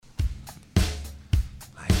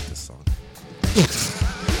this song.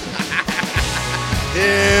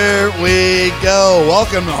 Here we go.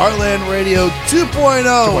 Welcome to Heartland Radio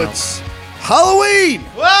 2.0. It's Halloween.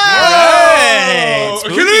 Hey,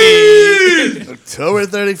 October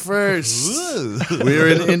 31st. We're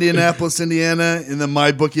in Indianapolis, Indiana, in the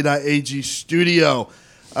MyBookie.ag studio.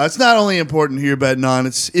 It's not only important who you're betting on,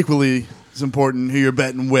 it's equally as important who you're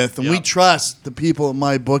betting with. And we trust the people at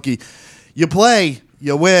MyBookie. You play,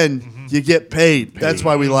 you win, you get paid. That's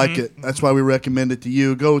why we like it. That's why we recommend it to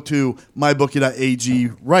you. Go to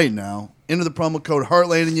MyBookie.ag right now. Enter the promo code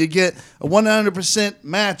Heartland, and you get a 100%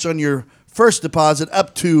 match on your first deposit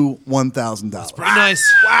up to $1,000. That's pretty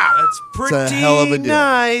nice. Wow. That's pretty It's a hell of a deal.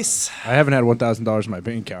 nice. I haven't had $1,000 in my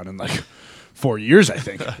bank account in like 4 years, I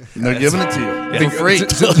think. And they're giving it to you for free.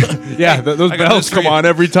 Yeah, those I got bells news for come you. on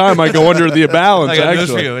every time I go under the balance. I got news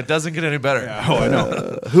for Actually, you. It doesn't get any better. oh, I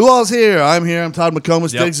know. Who all's here? I'm here. I'm Todd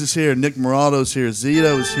McComas. Yep. Diggs is here. Nick Morato's here.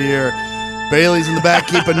 Zito's here. Bailey's in the back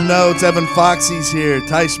keeping notes. Evan Foxy's here.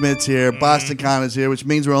 Ty Schmidt's here. Boston Con is here, which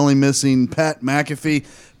means we're only missing Pat McAfee.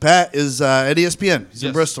 Pat is at ESPN. He's in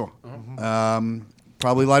Yes. Bristol.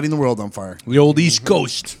 Probably lighting the world on fire. The old East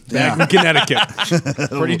Coast, back Yeah. in Connecticut.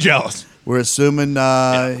 Pretty jealous. We're assuming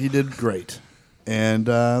he did great. And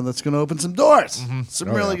that's going to open some doors. Some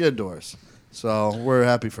really good doors. So we're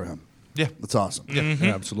happy for him. Yeah. That's awesome.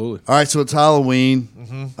 Yeah, absolutely. All right, so it's Halloween.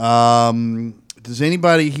 Does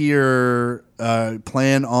anybody here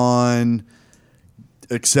plan on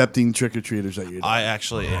accepting trick-or-treaters at your door? I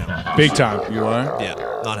actually am. Big time. You are? Yeah.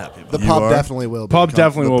 Not happy about The it. You pub are? definitely will be. Pub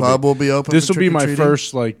definitely The will pub be. will be open This for will be my trick-or-treating?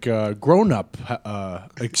 first like grown-up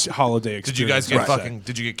holiday experience. Did you guys get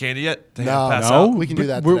Did you get candy yet? To No. pass No, out? We can do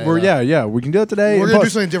that We're, today, we're, though. yeah, we can do that today. We're And gonna do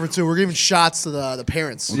plus- something different too. We're giving shots to the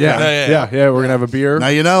parents. Yeah, we're gonna have a beer. Now,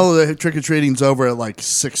 you know the trick-or-treating's over at like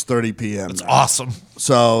 6:30 p.m. It's awesome.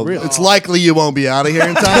 So it's likely you won't be out of here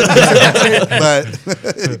in time.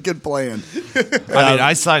 But good plan. I mean,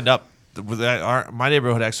 I signed up. My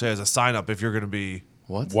neighborhood actually has a sign up if you're going to be.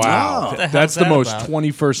 What? Wow, What the that's hell's the that most about?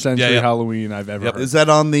 21st century Yeah, yeah. Halloween I've ever Yep. heard. Is that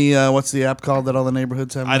on the, what's the app called that all the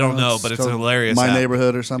neighborhoods have? I don't now? know, but it's a called hilarious My app.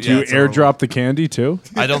 Neighborhood or something? Do you it's airdrop the candy too?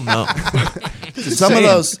 I don't know. Some of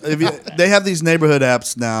those, they have these neighborhood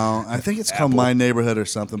apps now. I think it's called My Neighborhood or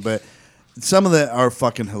something, but some of them are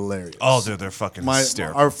fucking hilarious. Oh, dude, they're fucking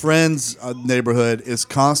hysterical. Our friend's neighborhood is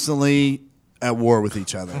constantly at war with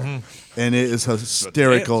each other, and it is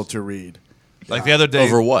hysterical to read. Like the other day.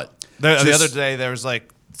 Over what? The Just- other day, there was like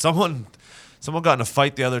someone got in a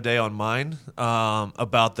fight the other day on mine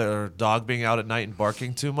about their dog being out at night and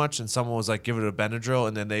barking too much, and someone was like, "Give it a Benadryl,"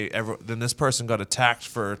 and then this person got attacked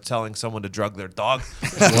for telling someone to drug their dog.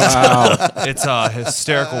 Wow. It's a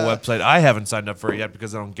hysterical website. I haven't signed up for it yet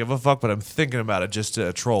because I don't give a fuck, but I'm thinking about it just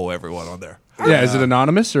to troll everyone on there. Yeah, is it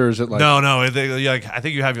anonymous or is it like No, I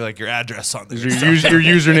think you have your address on there. is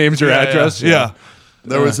your name's your Yeah, address? Yeah.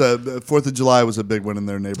 There was a 4th of July was a big one in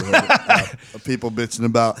their neighborhood. People bitching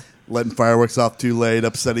about letting fireworks off too late,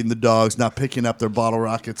 upsetting the dogs, not picking up their bottle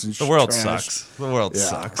rockets and The world trash. sucks. The world Yeah.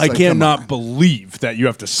 sucks. I Like, cannot come on. believe that you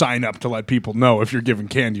have to sign up to let people know if you're giving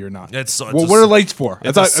candy or not. What are lights for?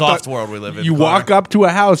 It's a soft world we live in. You Connor. walk up to a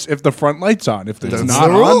house if the front light's on. If it's That's not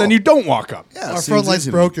the rule. on, then you don't walk up. Yeah, Our seems front light's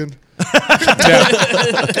easy to me. broken.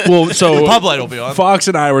 Yeah. Well, so The pub light will be on. Fox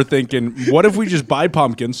and I were thinking, what if we just buy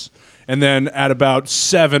pumpkins and then at about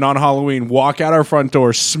 7 on Halloween, walk out our front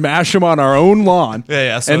door, smash them on our own lawn,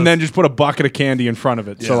 Yeah, so- and then just put a bucket of candy in front of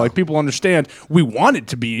it. So Yeah. like people understand we want it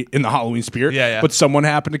to be in the Halloween spirit, Yeah. but someone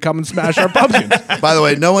happened to come and smash our pumpkins. By the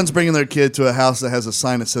way, no one's bringing their kid to a house that has a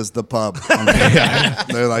sign that says "the pub." on it.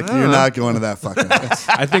 They're like, "You're not going to that fucking house."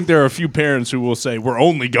 I think there are a few parents who will say we're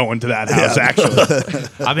only going to that house. Actually,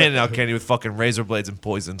 I'm handing out candy with fucking razor blades and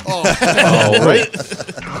poison. All right.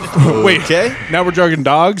 wait, Okay. now we're drugging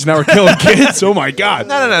dogs. Now we're killing kids. Oh my god!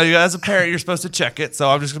 No. As a parent, you're supposed to check it. So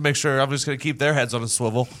I'm just gonna make sure. I'm just gonna keep their heads on a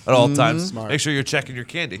swivel at all times. Make sure you're checking your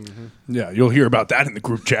candy. Yeah, you'll hear about that in the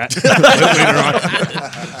group chat later on.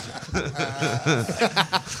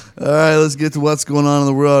 All right, let's get to what's going on in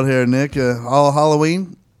the world here, Nick. All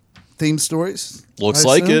Halloween themed stories. Looks I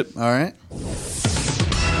like assume? it. All right.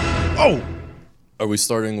 Oh, Are we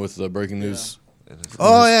starting with the breaking news?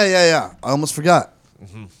 Oh yeah. I almost forgot.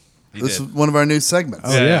 You This did. is one of our new segments.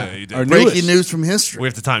 oh yeah. you did. Our Breaking newest. news from history. We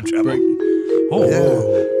have to time travel. Oh, Yeah.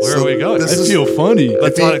 where So are we going? this I is- feel funny.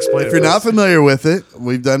 Let's not explain. If you're not familiar with it,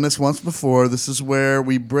 we've done this once before. This is where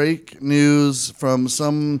we break news from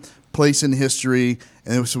some place in history,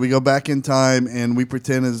 and so we go back in time and we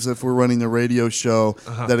pretend as if we're running the radio show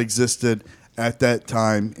that existed at that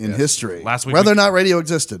time in history. Last week whether we- or not radio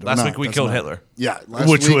existed. Last week we killed Hitler. Yeah,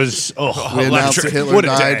 Which was we announced that Hitler what a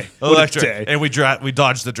died. day. What a Electric. day. And we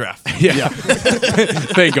dodged the draft. Yeah.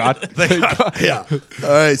 Thank God. Yeah. All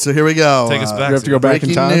right, so here we go. Take us back. We have to go back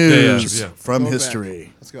in Breaking time. news Yeah. from Go back.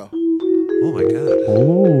 history. Let's go. Oh my god.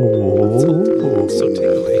 So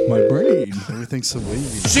tingly. My brain. Everything's so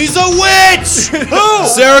wavy. She's a witch!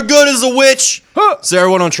 Sarah Good is a witch! Sarah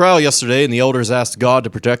went on trial yesterday, and the elders asked God to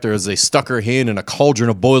protect her as they stuck her hand in a cauldron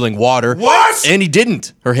of boiling water. What? And he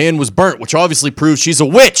didn't. Her hand was burnt, which obviously proves she's a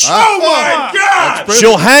witch. Oh my god!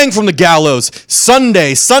 She'll hang from the gallows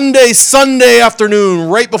Sunday afternoon,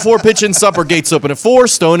 right before pitch-in supper. Gates open at 4.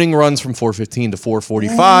 Stoning runs from 4:15 to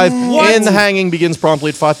 4:45. And the hanging begins promptly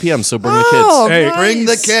at 5 p.m., so bring the kids. Hey, Bring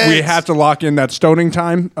the kids. we have to lock in that stoning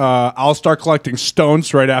time. I'll start collecting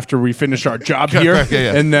stones right after we finish our job here.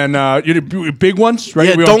 yeah. And then you do big ones, right?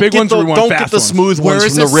 Yeah, we don't want big get ones the, or we want don't fast get the ones? smooth Where ones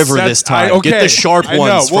is from the river That's- this time. okay, Get the sharp I know.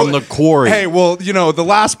 ones from Well, the quarry. Hey, well, the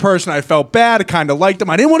last person I felt bad. I kind of liked him.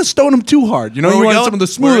 I didn't want to stone him too hard. You Where you we wanted going? some of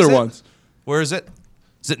the Where is smoother it? ones. Where is it?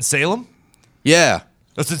 Is it in Salem? Yeah.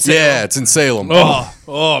 That's in Salem. Yeah, it's in Salem.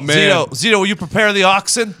 Oh man, Zito, will you prepare the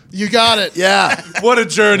oxen? You got it. Yeah. what a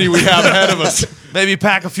journey we have ahead of us. Maybe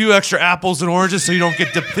pack a few extra apples and oranges so you don't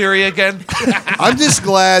get diphtheria again. I'm just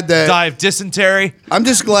glad that Die of dysentery. I'm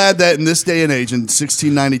just glad that in this day and age, in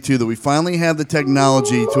 1692, that we finally have the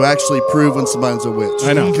technology to actually prove when somebody's a witch.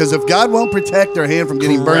 I know. Because if God won't protect their hand from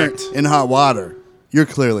getting burnt Correct. in hot water, you're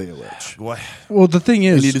clearly a witch. What? Well, the thing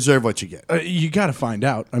And you is, deserve what you get. you got to find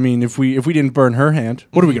out. I mean, if we didn't burn her hand,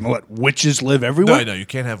 what are we going to let witches live everywhere? No, you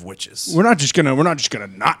can't have witches. We're not just gonna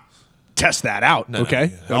not test that out. No,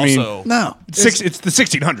 okay. no. I mean, Also, No. it's the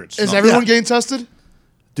 1600s. Is everyone Yeah. getting tested?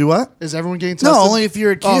 Do what? Is everyone getting tested? No, only if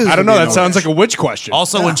you're accused. I don't of know. being That a sounds witch. like a witch question.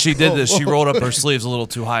 Also, when she did this, she rolled up her sleeves a little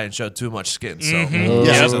too high and showed too much skin. So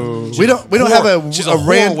Yeah. she's a- We don't have a She's a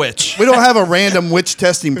whore witch. We don't have a random witch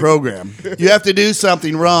testing program. You have to do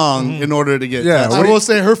something wrong in order to get Yeah, tested. I will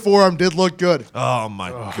say her forearm did look good. Oh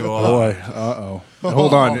my god! boy.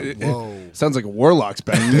 Hold on. It sounds like a warlock's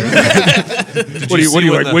back there. what do see you when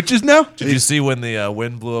like the- witches now? Did you see when the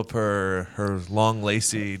wind blew up her long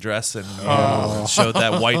lacy dress and showed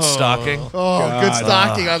that white stocking? Oh, good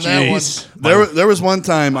stocking on that one. Jeez. There was one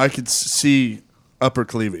time I could see upper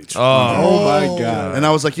cleavage. Oh my god. And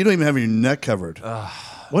I was like, you don't even have your neck covered.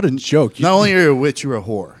 What a joke. Not only are you a witch, you're a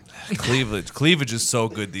whore. Cleavage is so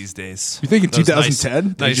good these days. You think in Those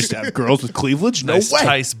 2010 they nice, just have girls with cleavage? No nice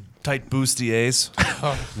way. tight bustiers.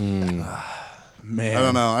 Man. I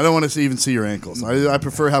don't know. I don't want to even see your ankles. I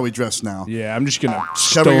prefer how we dress now. Yeah, I'm just gonna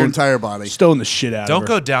Cover your entire body. stone the shit out Don't of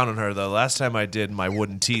her. go down on her though. Last time I did, my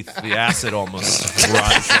wooden teeth, the acid almost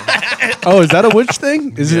rotted. Oh, is that a witch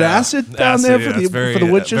thing? Is it Yeah. acid down Acid, there yeah, for it's very, the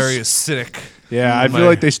witches? very acidic. Yeah, I feel My-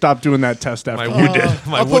 like they stopped doing that test after My you wood- did.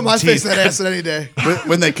 my I'll put wooden my face teeth. in that acid any day.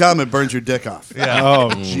 When they come, it burns your dick off. Yeah. Oh,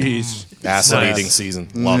 jeez. Acid Nice. eating season.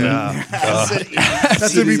 Love it.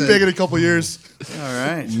 That's gonna be big in a couple years. All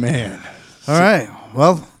right. Man. All right.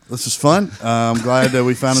 Well, this is fun. I'm glad that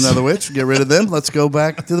we found another witch. Get rid of them. Let's go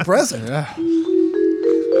back to the present. Yeah.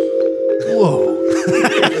 Whoa.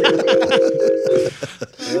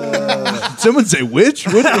 Did someone say witch?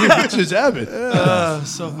 What just happened?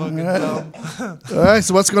 So fucking dumb. All right.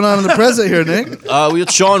 So what's going on in the present here, Nick? We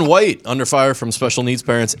had Shaun White under fire from special needs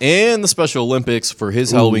parents and the Special Olympics. For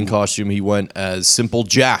his Halloween costume, he went as Simple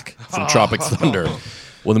Jack from Tropic Thunder.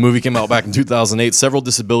 When the movie came out back in 2008, several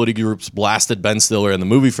disability groups blasted Ben Stiller in the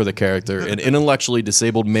movie for the character, an intellectually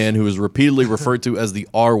disabled man who is repeatedly referred to as the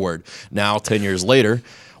R word. Now, 10 years later,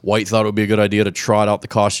 White thought it would be a good idea to trot out the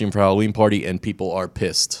costume for Halloween party, and people are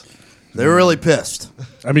pissed. They were really pissed.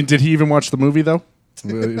 I mean, did he even watch the movie, though?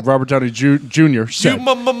 Robert Downey Jr. You said.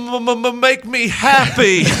 make me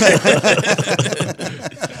happy.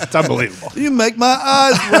 It's unbelievable. You make my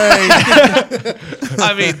eyes rain.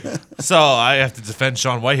 I mean, so I have to defend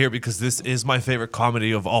Shaun White here because this is my favorite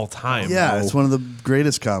comedy of all time. Yeah, it's one of the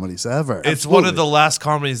greatest comedies ever. It's one of the last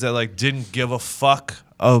comedies that like didn't give a fuck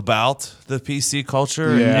about the PC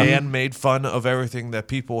culture Yeah. and made fun of everything that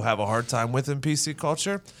people have a hard time with in PC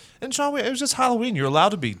culture. And Shaun White, it was just Halloween. You're allowed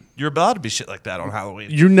to be shit like that on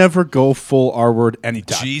Halloween. You never go full R word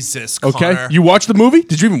anytime. Jesus, Okay, Connor. you watched the movie?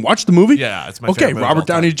 Did you even watch the movie? Yeah, it's my okay. favorite movie of Robert all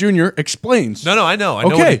Downey Jr. explains. No, I know what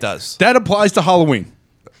Okay, he does. that applies to Halloween.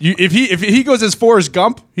 If he goes as Forrest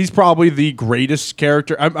Gump, he's probably the greatest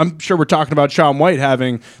character. I'm sure we're talking about Shaun White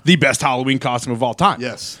having the best Halloween costume of all time.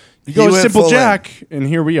 Yes. You go He as went Simple full in. Jack, and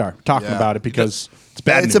here we are talking Yeah. about it because it's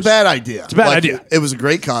bad. It's a news. bad idea. It's a bad idea. It was a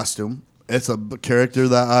great costume. It's a character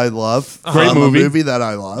that I love. Great A movie. movie that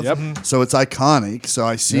I love. Yep. So it's iconic. So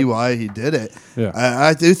I see why he did it. Yeah.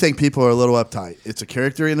 I do think people are a little uptight. It's a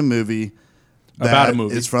character in a movie. About a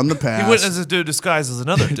movie. It's from the past. He went as a dude disguised as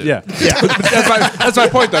another dude. Yeah. That's my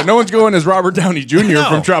point, though. No one's going as Robert Downey Jr. No.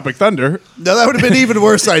 from Tropic Thunder. No, that would have been an even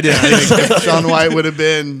worse idea. I think if Shaun White would have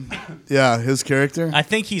been, his character. I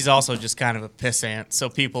think he's also just kind of a pissant, so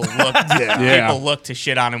people look Yeah. people look to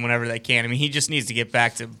shit on him whenever they can. I mean, he just needs to get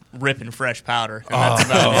back to ripping fresh powder. And that's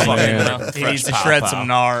about it. You know? He needs to shred some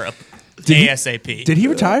gnar ASAP. Did he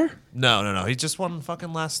retire? No. He just won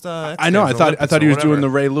fucking last. X I know. Games I or thought he was Olympics or doing the whatever.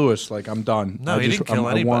 Ray Lewis. Like, I'm done. No, he didn't kill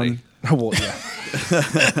anybody. Well, yeah.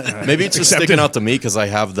 Maybe it's just Accepted. sticking out to me because I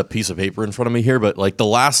have the piece of paper in front of me here, but like the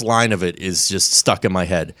last line of it is just stuck in my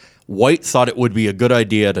head. White thought it would be a good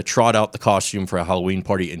idea to trot out the costume for a Halloween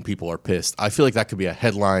party and people are pissed. I feel like that could be a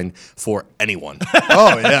headline for anyone.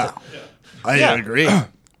 Oh, yeah. I agree.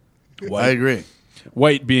 I agree.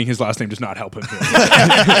 White being his last name does not help him here.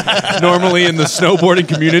 Normally in the snowboarding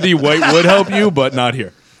community, White would help you, but not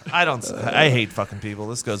here. I hate fucking people.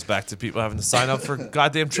 This goes back to people having to sign up for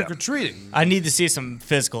goddamn trick or treating. I need to see some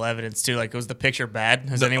physical evidence too. Like, was the picture bad?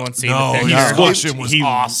 Has anyone seen no, the his picture? costume was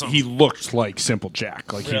awesome. He looked like Simple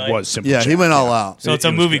Jack. Like Really? he was Simple Yeah, Jack. he went all out. So it's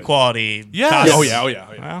a movie quality. Yes. costume. Oh yeah.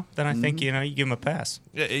 Well, then I think you give him a pass.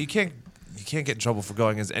 Yeah, you can't get in trouble for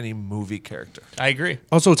going as any movie character. I agree.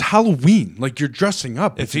 Also, it's Halloween. Like you're dressing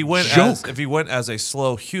up. If It's he a went joke. as a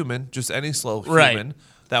slow human, just any slow Right. human,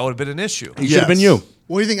 that would have been an issue. He should have been you.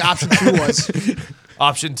 What do you think option 2 was?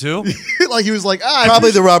 Option 2, Like he was like,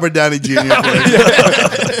 Probably the Robert Downey Jr. player.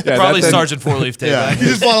 Yeah, probably that- Sergeant Four Leaf Day. Yeah. he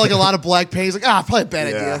just wanted like a lot of black paint. He's like, probably a bad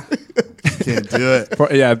idea. Can't do it.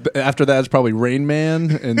 Yeah, after that it's probably Rain Man,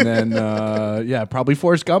 and then probably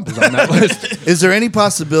Forrest Gump is on that list. Is there any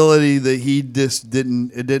possibility that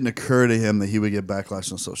it didn't occur to him that he would get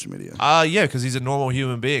backlash on social media? Yeah, because he's a normal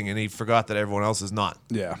human being and he forgot that everyone else is not.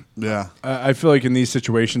 Yeah, Yeah. I feel like in these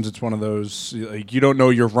situations it's one of those like you don't know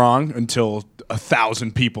you're wrong until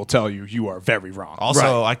 1,000 people tell you you are very wrong.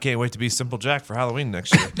 Also, I can't wait to be Simple Jack for Halloween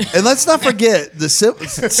next year. And let's not forget the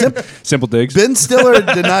Simple digs. Ben Stiller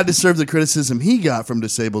did not deserve the criticism he got from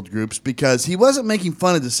disabled groups because he wasn't making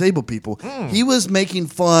fun of disabled people. He was making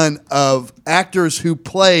fun of actors who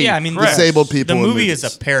play Yeah, I mean, disabled people. The in movie movies.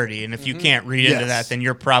 is a parody, and if you can't read into Yes. that, then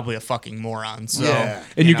you're probably a fucking moron. So, Yeah.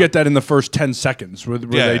 And you know. get that in the first 10 seconds where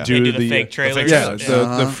Yeah, they do They do the fake trailers. Yeah,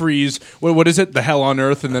 Yeah. the freeze. What is it? The hell on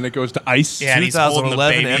earth, and then it goes to ice. Yeah, and he's holding the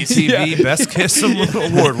 2011 babies. MTV Best Kiss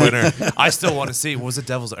Award winner. I still want to see. Was it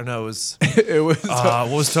Devil's? Or no, it was. It was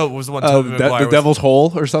What was the one? Tobey Maguire the was- Devil's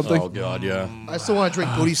Hole or something. Oh God, yeah. I still want to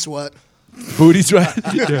drink booty sweat. Booty sweat.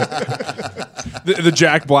 the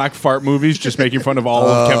Jack Black fart movies, just making fun of all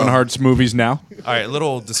of Kevin Hart's movies now. All right,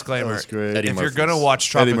 little disclaimer. That's great. Eddie If you're Murphy's. gonna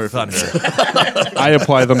watch Eddie Tropic Murphy. Thunder, I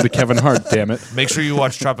apply them to Kevin Hart. Damn it. make sure you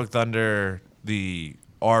watch Tropic Thunder, the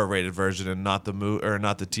R-rated version, and not the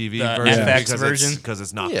not the TV The version, FX version? because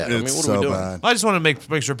it's not. Yeah, I mean, It's what so are we doing? bad. I just want to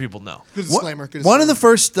make sure people know. Good disclaimer. Good One of the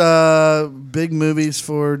disclaimer. first big movies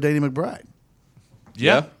for Danny McBride.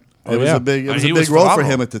 Yeah, It was yeah. a big, I mean, a he big was role for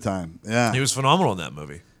phenomenal. him at the time. Yeah, he was phenomenal in that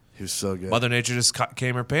movie. he was so good. Mother Nature just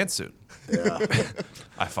came her pantsuit. Yeah,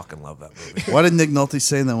 I fucking love that movie. What did Nick Nolte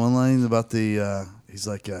say in that one line about the? He's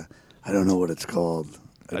like, I don't know what it's called.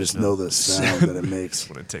 I just know the sound that it makes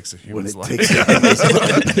When it takes a when human's it life. takes.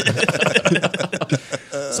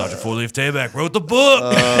 Sergeant Four Leaf Tayback wrote the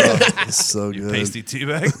book. It's so You good. pasty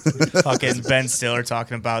teabag. Fucking Ben Stiller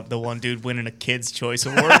talking about the one dude winning a Kids' Choice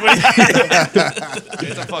Award.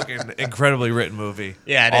 It's a fucking incredibly written movie.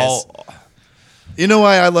 Yeah, it is. You know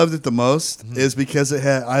why I loved it the most is because it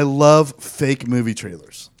had. I love fake movie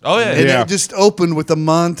trailers. Oh yeah, And Yeah. it just opened with a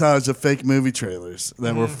montage of fake movie trailers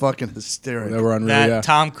that were fucking hysterical. They were unreal. That Yeah.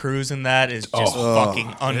 Tom Cruise in that is just fucking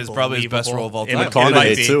unbelievable. It's probably his best role of all It time. might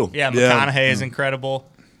McConaughey, be. too. Yeah, Yeah. McConaughey is incredible.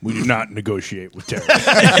 We do not negotiate with terrorists.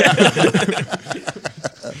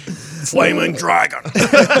 Flaming dragon.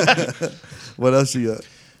 What else you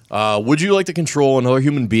got? Would you like to control another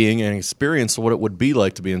human being and experience what it would be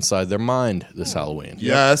like to be inside their mind this Halloween?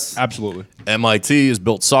 Yes. Absolutely. MIT has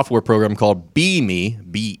built a software program called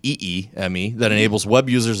BeeMe, B-E-E-M-E, that enables web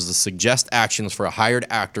users to suggest actions for a hired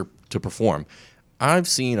actor to perform. I've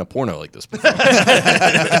seen a porno like this before.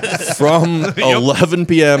 From 11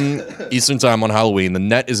 p.m. Eastern Time on Halloween, the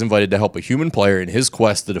net is invited to help a human player in his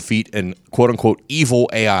quest to defeat an quote-unquote evil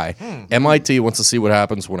AI. MIT wants to see what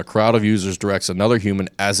happens when a crowd of users directs another human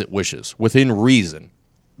as it wishes, within reason.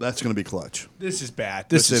 That's going to be clutch. This is bad.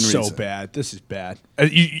 This Within is so reason. bad. This is bad.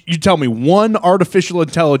 You tell me one artificial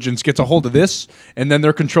intelligence gets a hold of this, and then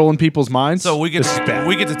they're controlling people's minds. So we get This is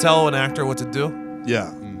bad. to tell an actor what to do.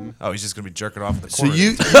 Yeah. Oh, he's just gonna be jerking off in the So corner.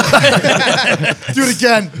 you Do it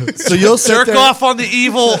again. so you'll sit jerk there. off on the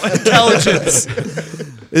evil intelligence.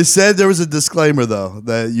 It said there was a disclaimer though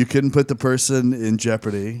that you couldn't put the person in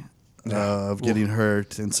jeopardy of getting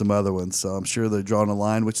hurt and some other ones. So I'm sure they're drawing a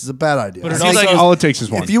line, which is a bad idea. But it I think also- all it takes is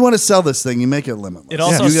one. if you want to sell this thing, you make it limitless. It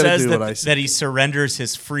also you gotta says do what I say. that he surrenders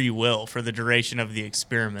his free will for the duration of the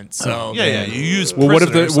experiment. So Yeah. You use Well, what if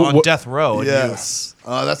prisoners the- on what- death row. and Yes,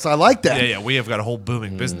 I like that. Yeah. We have got a whole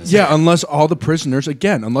booming business. Yeah, unless all the prisoners,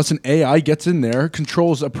 again, unless an AI gets in there,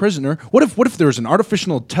 controls a prisoner. What if there's an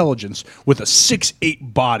artificial intelligence with a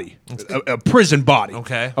 6'8" body, a prison body?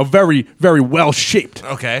 Okay. A very, very well shaped.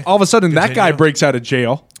 Okay. All of a sudden, that guy Continue. breaks out of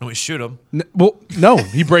jail. And we shoot him. Well, no,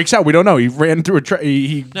 he breaks out. We don't know. He ran through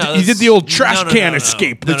he No, did the old trash no, no, can no.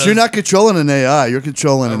 escape. No, But you're not controlling an AI. You're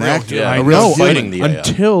controlling an real actor. human. I a real know, human. fighting the AI.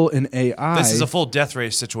 until an AI. This is a full death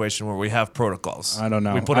race situation where we have protocols. I don't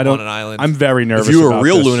know. We put I him don't, on an island. I'm very nervous. If you were a about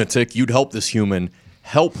real this. lunatic, you'd help this human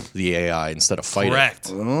help the AI instead of fight it.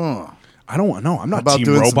 correct. I don't want. No, I'm not about team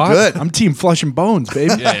doing some robot. good? I'm team flesh and bones,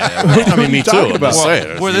 baby. I mean, me too. talking I'm about? just saying.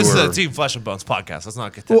 if Well, you this is were- a Team Flesh and Bones podcast. Let's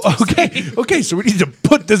not get that. Well, twisted. okay, so we need to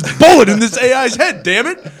put this bullet in this AI's head. Damn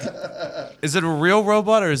it! Is it a real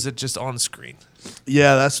robot or is it just on screen?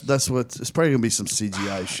 Yeah, that's what. It's probably gonna be some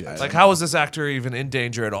CGI shit. Like, how is this actor even in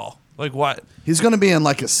danger at all? Like, what? He's gonna be in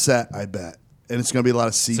like a set, I bet, and it's gonna be a lot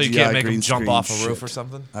of CGI. So you can't make him green jump screen off a roof shit. or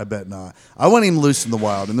something? I bet not. I want him loose in the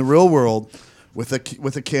wild, in the real world, with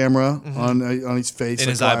a camera on his face, In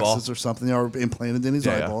like his eyeball. glasses or something, or implanted in his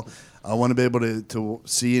Yeah, yeah. eyeball. I want to be able to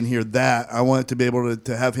see and hear that. I want to be able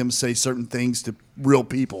to have him say certain things to real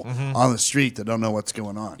people on the street that don't know what's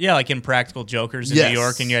going on. yeah, like in Practical Jokers in Yes. New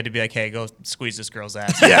York, and you had to be like, "Hey, go squeeze this girl's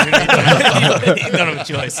ass." Yeah, you don't have a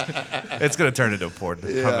choice. It's going to turn into porn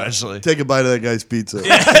eventually. Take a bite of that guy's pizza.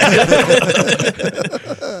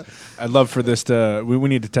 I'd love for this to. We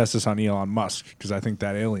need to test this on Elon Musk because I think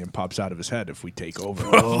that alien pops out of his head if we take over.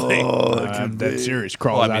 I'm dead serious.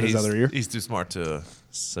 Crawls Well, I out mean, his other ear he's too smart to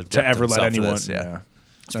to ever let anyone. This, yeah.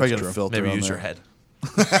 It's probably got true. a filter Maybe on use there. your head.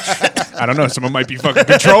 I don't know. Someone might be fucking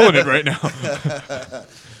controlling it right now.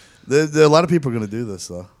 A lot of people are going to do this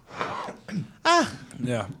though.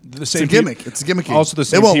 Yeah, the It's same a gimmick. It's a gimmicky. Also, the It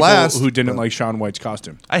same won't people last, who didn't but- like Shaun White's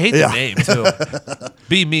costume. I hate Yeah. the name, too.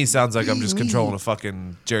 Be Me sounds like I'm just controlling a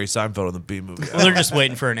fucking Jerry Seinfeld in the B movie. Well, they're just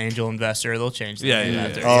waiting for an angel investor. They'll change the Yeah, name yeah,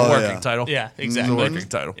 after. yeah. Oh, It's a working yeah. title. Yeah, It's a exactly. working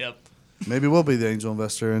title. Yep. Maybe we'll be the angel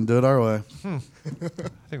investor and do it our way. I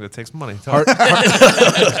think that takes money.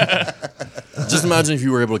 Just imagine if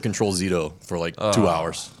you were able to control Zito for like 2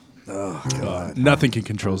 hours. Nothing can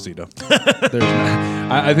control Zito. There's no,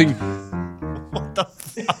 I think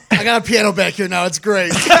I got a piano back here now. It's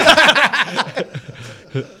great.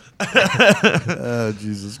 Oh,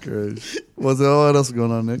 Jesus Christ. What else is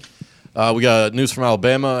going on, Nick? We got news from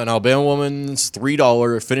Alabama. An Alabama woman's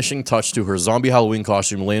 $3 finishing touch to her zombie Halloween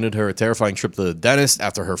costume landed her a terrifying trip to the dentist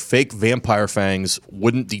after her fake vampire fangs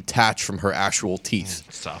wouldn't detach from her actual teeth.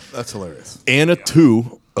 Stuff. That's hilarious. Anna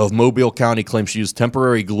 2 of Mobile County claims she used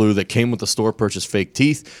temporary glue that came with the store-purchased fake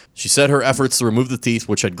teeth. She said her efforts to remove the teeth,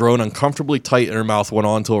 which had grown uncomfortably tight in her mouth, went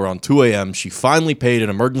on until around 2 a.m. She finally paid an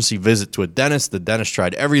emergency visit to a dentist. The dentist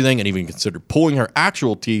tried everything and even considered pulling her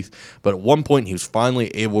actual teeth, but at one point he was finally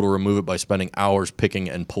able to remove it by spending hours picking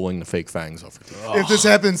and pulling the fake fangs off her teeth. If this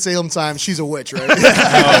happened in Salem time, she's a witch, right?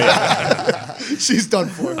 She's done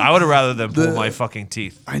for. I would have rather than pull my fucking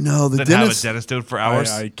teeth I know. The than have a dentist. dentist do it for hours.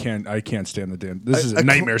 I can't stand the dent. This is a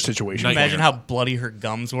nightmare situation. Imagine how bloody her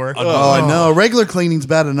gums were. Oh, I know. Regular cleaning's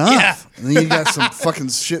bad enough. Yeah. And then you got some fucking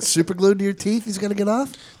shit super glued to your teeth he's got to get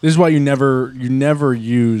off. This is why you never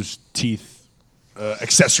use teeth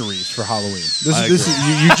accessories for Halloween. This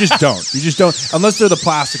is you just don't. You just don't unless they're the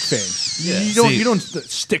plastic things. You don't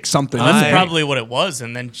stick something in That's there. probably what it was,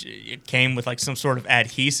 and then it came with like some sort of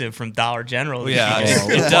adhesive from Dollar General. Yeah, It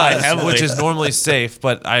it applied does, heavily. which is normally safe.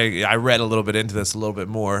 But I read a little bit into this a little bit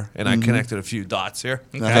more, and I connected a few dots here.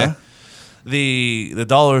 Okay, the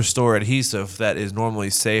dollar store adhesive that is normally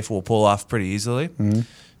safe will pull off pretty easily.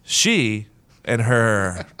 She and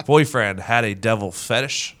her boyfriend had a devil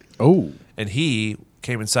fetish, Oh. and he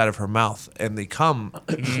came inside of her mouth, and the cum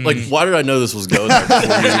Like, why did I know this was going there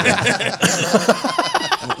before you even-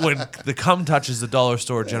 when the cum touches the dollar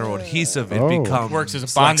store general adhesive, it becomes Works as a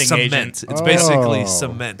like bonding cement. agent. It's basically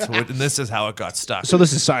cement, and this is how it got stuck. So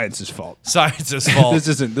this is science's fault. Science's fault. This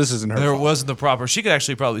isn't her There fault. wasn't the proper. She could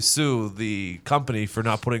actually probably sue the company for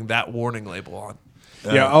not putting that warning label on.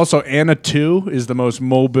 Yeah. Also, Anna 2 is the most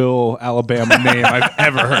Mobile, Alabama name I've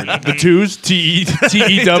ever heard. The 2s,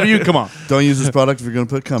 T-E-W. Come on. Don't use this product if you're going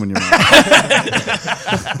to put cum in your mouth.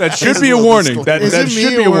 That should be a warning. That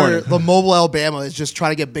should be a warning. The Mobile, Alabama is just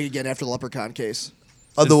trying to get big again after the Leprechaun case.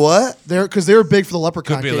 The what? Because they were big for the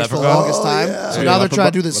Leprechaun case for the longest time. yeah. So now they're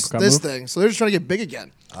trying to do this thing. So they're just trying to get big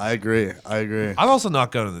again. I agree. I'm also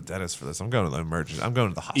not going to the dentist for this. I'm going to the emergency. I'm going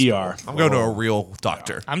to the hospital. ER. I'm going to a real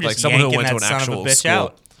doctor. I'm just someone who yanking went to that an son of actual a bitch school.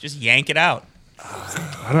 out. Just yank it out.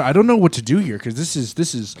 I don't know what to do here because this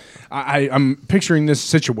is I'm picturing this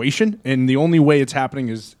situation and the only way it's happening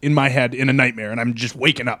is in my head in a nightmare and I'm just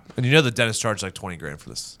waking up. And you know the dentist charged like $20,000 for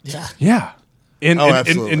this. Yeah.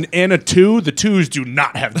 Absolutely. And Anna 2, the 2s do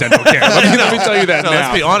not have dental care. Let me tell you that No, now.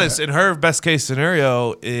 let's be honest. In her best case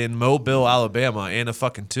scenario in Mobile, Alabama, Anna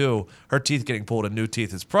fucking 2, her teeth getting pulled and new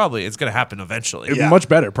teeth is probably it's going to happen eventually. It'd be much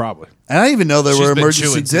better, probably. And I didn't even know there She's were been emergency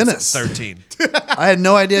chewing since dentists. 13. I had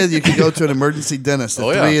no idea you could go to an emergency dentist at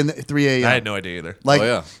 3 a.m. I had no idea either. Like, Oh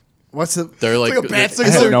yeah. what's the? They're like, like a bad they're, thing. I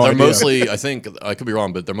had no they're idea. mostly, I think, I could be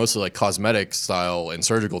wrong, but they're mostly like cosmetic style and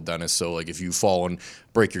surgical dentists. So like if you fall and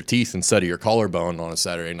break your teeth instead of your collarbone on a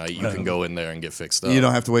Saturday night, you can go in there and get fixed up. You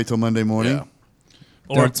don't have to wait till Monday morning. Yeah.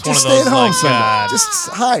 Or it's one Just of stay those at home like Sunday. Just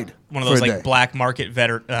hide. one of for those a like day. black market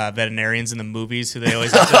veterinarians in the movies who they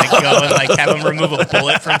always have to like go and like have them remove a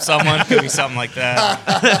bullet from someone. Could be something like that.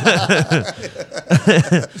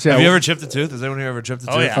 Have you ever chipped a tooth? Has anyone here ever chipped a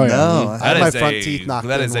tooth? Oh yeah. Oh, yeah. No, I That had my is front teeth knocked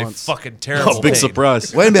That in is once. a fucking terrible Oh, big pain.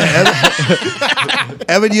 surprise. Wait a minute, Evan.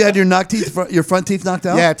 Evan, you had your front teeth knocked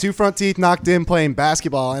out? Yeah, 2 front teeth knocked in playing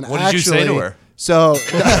basketball. And What did you say to her? So,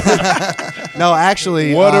 no,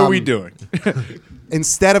 actually, What are we doing?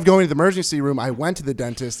 instead of going to the emergency room, I went to the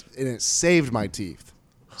dentist and it saved my teeth.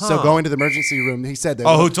 So going to the emergency room, he said,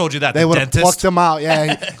 Oh, who told you that? They The would have dentist? plucked them out.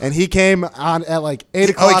 Yeah, and he came on at like 8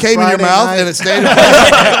 Oh, o'clock. it came in your Friday mouth night. and it stayed.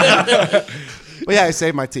 But yeah, I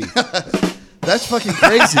saved my teeth. So That's fucking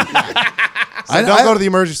crazy. don't go to the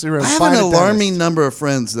emergency room. I have Find an a alarming dentist. number of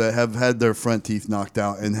friends that have had their front teeth knocked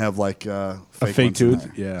out and have like fake fake ones in tooth?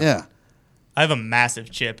 there. Yeah. Yeah. I have a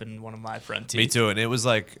massive chip in one of my front teeth. Me too, and it was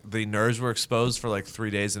like the nerves were exposed for like 3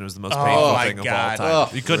 days, and it was the most Oh, painful my thing of God. all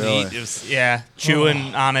time. You couldn't really? eat. It was. Yeah,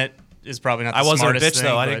 chewing on it is probably not the I wasn't a smartest bitch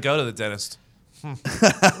thing, though. I but- didn't go to the dentist.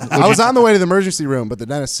 I was on the way to the emergency room, but the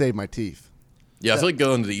dentist saved my teeth. Yeah, I feel like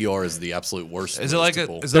going to the ER is the absolute worst. Is it like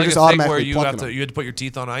a? Is it They're like just a thing where automatically you plucking have to? them. You had to put your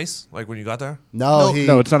teeth on ice, like when you got there. No,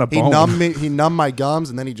 No, it's not a He bone. numbed me. He numbed my gums,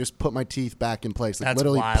 and then he just put my teeth back in place. Like That's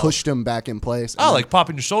literally wild. pushed them back in place. and Oh, then like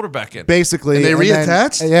popping your shoulder back in. basically. And they then-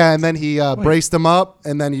 reattached? yeah, and then he braced them up,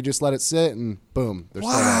 and then he just let it sit, and boom, they're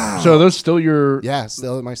still there. So are those still your? Yeah,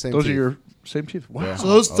 still my same. Those teeth. are your same teeth. Wow. So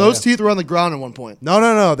those yeah. teeth were on the ground at one point.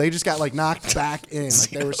 No. They just got like knocked back in. Like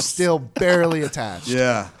they were still barely attached.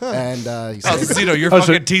 Yeah. And he Oh, said, so, your Oh, so-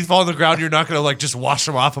 fucking teeth fall on the ground. You're not gonna like just wash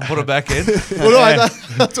them off and put them back in. well, no, I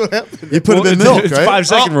thought that's what happened. You put them in milk, It's right?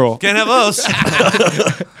 5-second rule. Can't have those.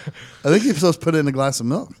 I think you're supposed to put it in a glass of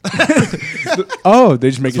milk. Oh, they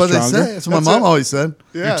just make That's what it they stronger. say. That's what my mom always said.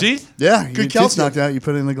 Your teeth? Yeah, your Good teeth calcium. knocked out. You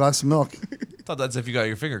put it in a glass of milk. I thought that's if you got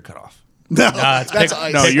your finger cut off. No, It's That's pick-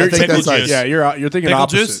 ice. No, I you're think that's ice. Yeah, you're thinking Pickle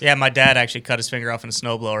opposite. juice? Yeah, my dad actually cut his finger off in a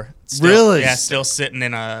snowblower. Still, Really? Yeah, still sitting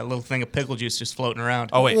in a little thing of pickle juice just floating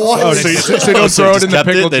around. Oh wait. What? Oh, so you don't So throw he it in just the kept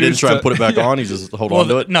pickle They didn't juice try to- and put it back on. You just hold Well, on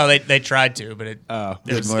to it. no, they tried to, but it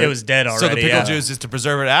was dead already. So the pickle yeah. juice is to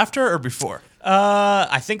preserve it after or before?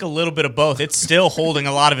 I think a little bit of both. It's still holding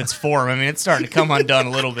a lot of its form. I mean, it's starting to come undone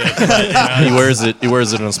a little bit. But, you know. He wears it. He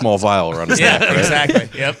wears it in a small vial around his neck. Yeah, Right?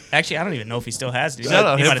 exactly. Yep. Actually, I don't even know if he still has it. He Shout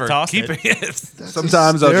out might him have for tossed keeping it. it.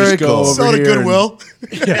 Sometimes I'll just go hysterical. over Sell to here Goodwill.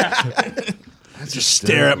 and just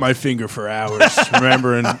stare at my finger for hours,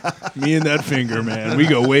 remembering me and that finger, man. We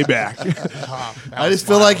go way back. I just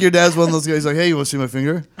feel like your dad's one of those guys like, hey, you want to see my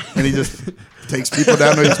finger? And he just takes people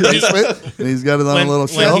down to his basement and he's got it on a little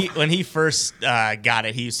shelf. When he first got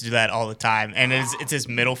it, he used to do that all the time, and it's his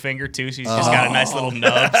middle finger too. So he's just got a nice little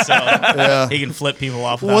nub, so he can flip people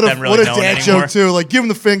off without them really what a knowing dad anymore. joke too. Like give him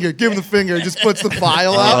the finger, just puts the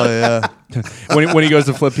file out. Oh, yeah. When he goes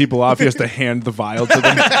to flip people off, he has to hand the vial to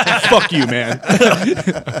them. Fuck you, man.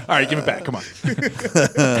 All right, give it back. Come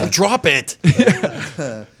on. Drop it.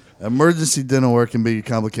 Emergency dental work can be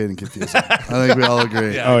complicated and confusing. I think we all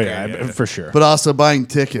agree. Oh, yeah, for sure. But also buying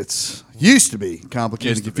tickets used to be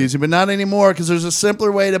complicated and confusing, but not anymore because there's a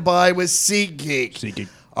simpler way to buy with SeatGeek. SeatGeek.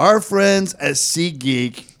 Our friends at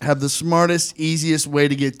SeatGeek have the smartest, easiest way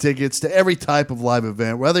to get tickets to every type of live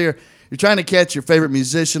event. Whether you're trying to catch your favorite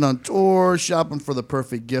musician on tour, shopping for the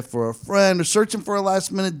perfect gift for a friend, or searching for a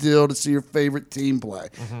last-minute deal to see your favorite team play,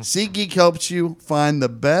 SeatGeek helps you find the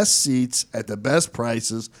best seats at the best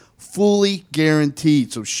prices fully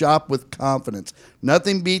guaranteed. So shop with confidence.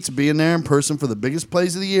 Nothing beats being there in person for the biggest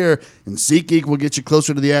plays of the year, and SeatGeek will get you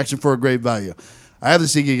closer to the action for a great value. I have the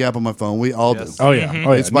SeatGeek app on my phone. We all do. Oh, yeah.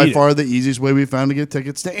 Oh, yeah. It's by far the easiest way we found to get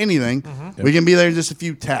tickets to anything. We can be there in just a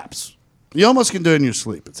few taps. You almost can do it in your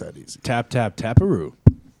sleep. It's that easy. Tap, tap, taparoo.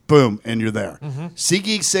 Boom, and you're there.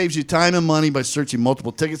 SeatGeek saves you time and money by searching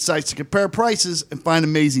multiple ticket sites to compare prices and find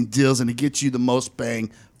amazing deals, and it gets you the most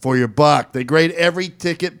bang for your buck. They grade every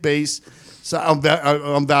ticket based on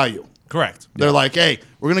value. Correct. They're like, hey,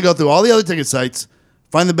 we're going to go through all the other ticket sites,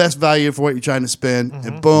 find the best value for what you're trying to spend,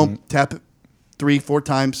 and boom, tap it 3-4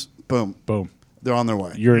 times, boom. Boom. They're on their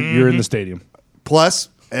way. You're in the stadium. Plus,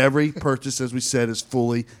 every purchase, as we said, is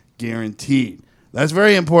fully guaranteed. That's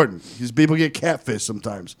very important because people get catfished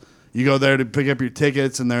sometimes. You go there to pick up your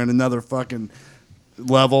tickets, and they're in another fucking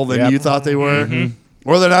level than you thought they were.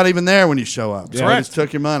 Or they're not even there when you show up. So they just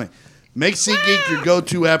took your money. Make SeatGeek your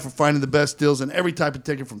go-to app for finding the best deals on every type of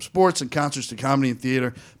ticket from sports and concerts to comedy and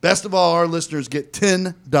theater. Best of all, our listeners get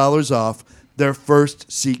 $10 off their first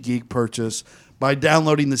SeatGeek purchase by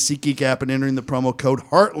downloading the SeatGeek app and entering the promo code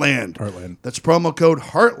Heartland. That's promo code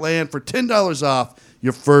Heartland for $10 off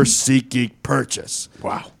your first SeatGeek purchase.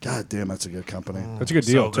 Wow. God damn, that's a good company. That's a good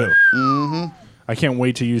deal, So good. too. I can't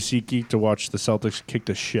wait to use SeatGeek to watch the Celtics kick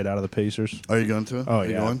the shit out of the Pacers. Are you going to? Oh, Are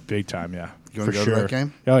you yeah. going? Big time, yeah. You For gonna go sure. to that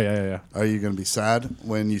game? Oh, yeah. Are you going to be sad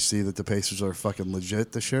when you see that the Pacers are fucking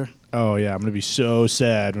legit this year? Oh, yeah. I'm going to be so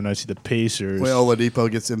sad when I see the Pacers. When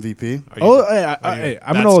Oladipo gets MVP?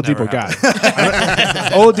 I'm an Oladipo guy.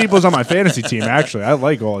 Oladipo's on my fantasy team, actually. I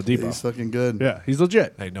like Oladipo. He's fucking good. Yeah, he's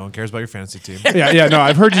legit. Hey, no one cares about your fantasy team. No,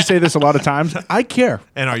 I've heard you say this a lot of times. I care.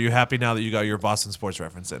 And are you happy now that you got your Boston sports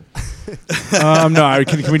reference in? No,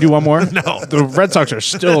 can we do one more? No. The Red Sox are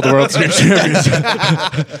still the World Series champions.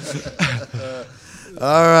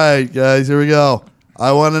 All right, guys, here we go.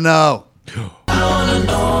 I want to know.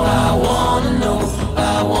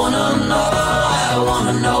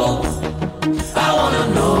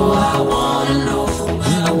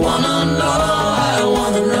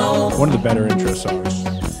 One of the better intro songs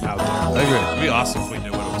out there. I agree. It'd be awesome if we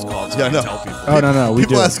knew what it was called. So Yeah, we no. could tell people. Oh, no, we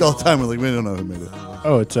People do. ask all the time. We're like, we don't know who made it.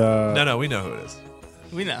 Oh, it's No, we know who it is.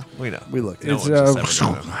 We know. We know. We looked. No It's, one just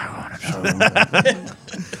ever knows.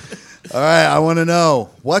 All right, I want to know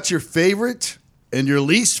what's your favorite and your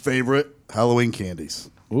least favorite Halloween candies.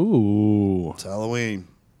 Ooh. It's Halloween.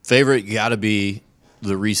 Favorite got to be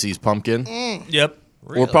the Reese's pumpkin, Yep.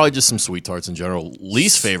 or probably just some sweet tarts in general.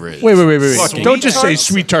 Least favorite. Wait. Fucking Don't just say tarts?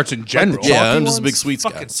 sweet tarts in general. Yeah, I'm just a big sweets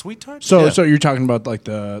guy. Fucking sweet tarts? So Yeah. so you're talking about like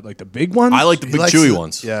the big ones? I like the He big likes chewy the-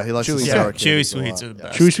 ones. Yeah, he likes the Yeah, sour chewy candies a sweets lot. are the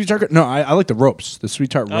best. chewy sweet tart. No, I like the ropes. The sweet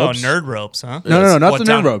tart Oh, ropes. nerd ropes, huh? No, not What, the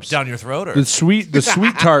down, nerd ropes. Down your throat? Or? The sweet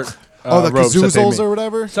tart. The ropes that they kazoozles make. or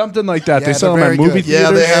whatever. Something like that. Yeah, they sell they're them at very movie good.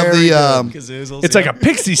 theaters. Yeah, they have the. Kazoozles, It's like a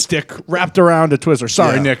pixie stick wrapped around a Twizzler.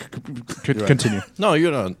 Sorry, Yeah. Nick. Continue. No,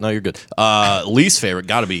 you're not. No, you're good. Least favorite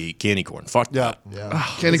got to be candy corn. Fuck that.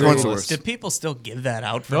 Candy corn's the worst. Do people still give that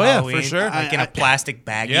out for Oh, yeah, Halloween? for sure. Like in a plastic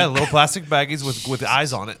baggie? Yeah, little plastic baggies with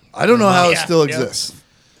eyes on it. I don't know how it Yeah, still yeah. exists.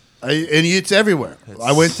 And it's everywhere.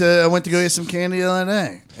 I went to go get some candy the other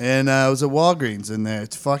day, and I was at Walgreens, and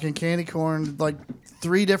it's fucking candy corn, like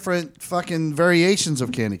 3 different fucking variations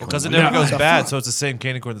of candy corn. Because it never goes bad, so it's the same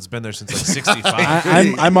candy corn that's been there since like 65.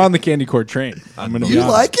 I'm on the candy corn train. I'm gonna be You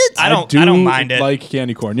honest. like it? I don't mind it. Like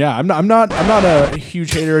candy corn. Yeah, I'm not a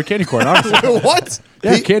huge hater of candy corn. Honestly. What?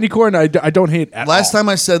 Yeah, candy corn. I don't hate at Last all. time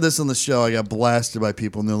I said this on the show, I got blasted by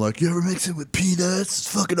people, and they're like, "You ever mix it with peanuts? It's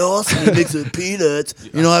fucking awesome. You mix it with peanuts.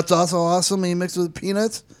 You know that's also awesome. You mix it with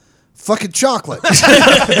peanuts." Fucking chocolate.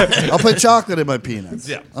 I'll put chocolate in my peanuts.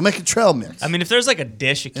 Yeah. I'll make a trail mix. I mean, if there's like a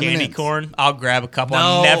dish of candy M&Ms. corn, I'll grab a couple.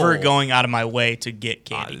 No. I'm never going out of my way to get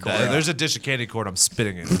candy corn. There's a dish of candy corn I'm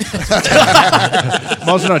spitting in. I'm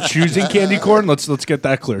also not choosing candy corn. Let's get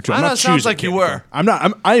that clear too. I'm I know, not it sounds choosing like you candy were. corn. I'm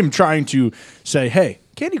not. I am trying to say, hey,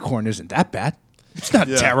 candy corn isn't that bad. It's not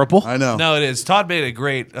terrible. I know. No, it is. Todd made a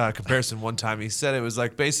great comparison one time. He said it was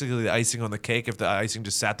like basically the icing on the cake if the icing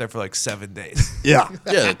just sat there for like 7 days. Yeah.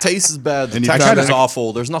 Yeah, the taste is bad. The And you texture kinda- is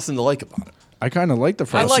awful. There's nothing to like about it. I kind of like the I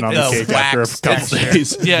frosting like on the the cake after a wax couple texture.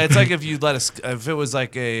 days. Yeah, it's like if you if it was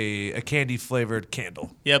like a candy flavored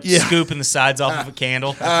candle. Yep, Yeah. scooping the sides off of a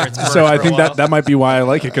candle. After it's burnt So I for a think while. that might be why I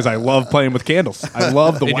like it because I love playing with candles. I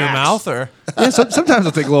love the In wax. your mouth, or Yeah, sometimes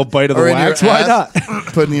I'll take a little bite of the Or in your wax. Why ass. not?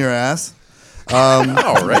 Put in your ass. All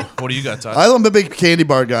right. what do you got, Todd? I'm a big candy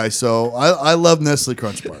bar guy, so I love Nestle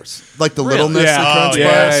Crunch bars. Like the little Nestle Yeah. Crunch Oh,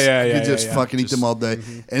 yeah, bars. yeah, you yeah, just yeah. fucking eat them all day.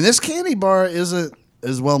 And this candy bar isn't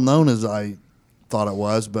as well known as I thought it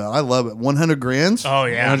was, but I love it. 100 Grands. Oh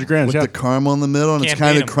yeah, 100 grand. With Yeah. the caramel in the middle, and Can't it's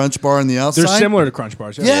kind beat of 'em. Crunch Bar on the outside. They're similar to Crunch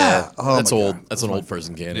Bars. Yeah. Oh That's my old. God. That's an old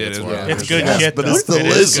person candy. Yeah, it That's is why. what it's good Yes, shit. but though. it's It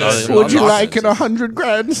is delicious. good. Would you like it 100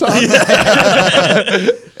 grand, son?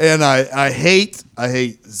 And I hate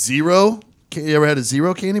zero. You ever had a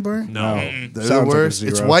zero candy bar? No. They're the Sounds like a worst.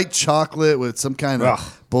 It's zero. white chocolate with some kind of Ugh.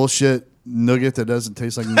 bullshit nugget that doesn't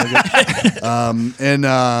taste like nugget.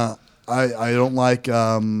 I don't like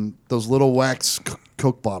those little wax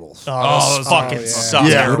Coke bottles. Oh, those fucking suck.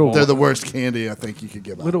 yeah, Little- they're the worst candy I think you could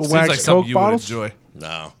give out. Little Seems wax like Coke something you would bottles. enjoy.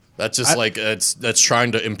 No, that's just that's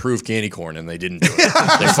trying to improve candy corn, and they didn't do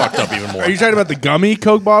it. They fucked up even more. Are you talking about the gummy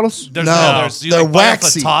Coke bottles? There's No, there's, you they're like bite off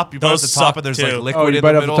waxy. the top. You bite off Those the top, suck, and there's too. like Oh, liquid you in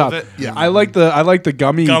bite the off the middle top. of it. Yeah. I like the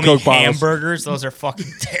gummy Coke bottles. hamburgers. Those are fucking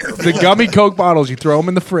terrible. The gummy Coke bottles, you throw them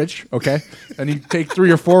in the fridge, okay, and you take 3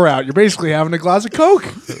 or 4 out. You're basically having a glass of Coke.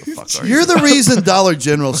 You're the reason Dollar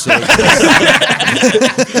General sold.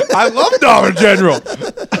 I love Dollar General.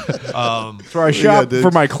 That's where I shop dude.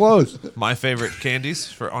 for my clothes. My favorite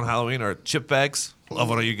candies on Halloween are chip bags. Love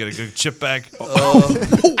when you get a good chip bag.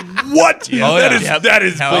 What? Oh, yeah. that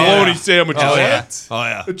is Hell bologna yeah. sandwiches. Oh, yeah. Oh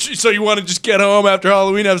yeah. So you want to just get home after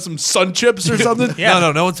Halloween, have some sun chips or something?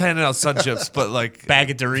 Yeah. No one's handing out sun chips, but like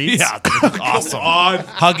Bag of Doritos. yeah, dude, awesome.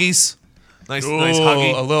 Huggies, nice Ooh,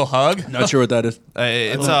 huggy. a little hug. Not sure what that is.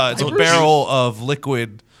 It's a barrel of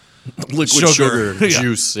liquid, liquid Sugar. sugar, Yeah.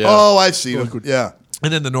 juice? Yeah. Oh, I've seen them. Yeah.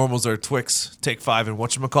 and then the normals are Twix, Take 5, and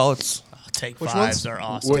whatchamacallits. Take Which fives ones? are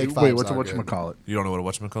awesome. Take Wait, fives what's a are good. whatchamacallit? You don't know what a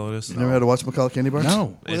whatchamacallit is? You never had a whatchamacallit candy bar?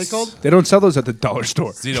 No. What are they called? They don't sell those at the dollar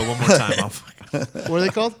store. Zito, one more time. What are they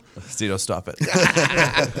called? Zito, stop it.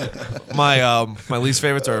 My least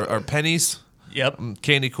favorites are pennies, Yep.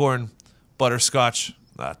 candy corn, butterscotch,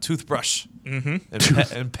 toothbrush, and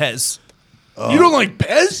Pez. You don't like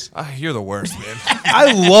Pez? You're the worst, man.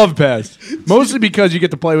 I love Pez. Mostly because you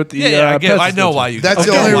get to play with the I get. Pez I know suspension. why you. That's I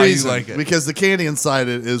the know only why reason. you like it. Because the candy inside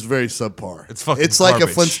it is very subpar. It's fucking It's like a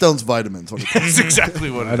garbage. Flintstones vitamins. What it is. That's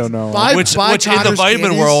exactly what it is. I don't know. Which in the Connor's vitamin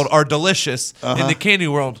candies. world are delicious. In the candy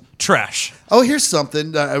world, trash. Oh, here's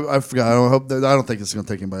something. I forgot. I don't think it's going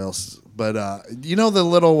to take anybody else. But you know the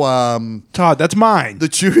little Todd, that's mine. the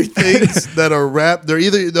chewy things that are wrapped.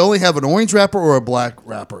 They only have an orange wrapper or a black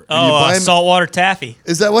wrapper. And you Oh, buy 'em- saltwater taffy.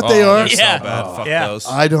 Is that what they are? They're Yeah. so bad. Fuck Yeah. those.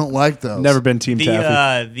 I don't like those. Never been Team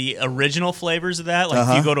Taffy. The original flavors of that, like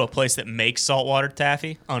if you go to a place that makes saltwater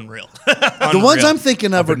taffy, unreal. The ones I'm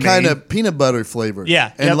thinking of are a kind name. of peanut butter flavored.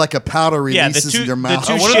 Yeah, and yep. like a powder yeah, releases in your the mouth.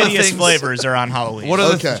 two One of the shittiest things- flavors are on Halloween. What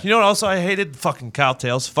are Okay. you know what else I hated? Fucking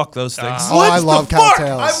cowtails. Fuck those things. Oh, I love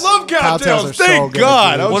cowtails. I love cowtails. are so Thank good,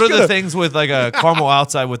 God. dude. I was What are the gonna- things with like a caramel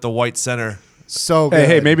outside with the white center? So good.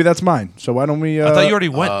 Hey, maybe that's mine. So why don't we? I thought you already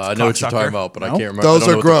went. I know what you're cocksucker. talking about, but I No? can't remember. Those I don't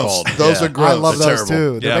are know what they're gross. called. Those Yeah. are gross. I love They're those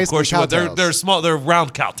terrible. too. They're Yeah, of basically course you would. cowtails. They're small. They're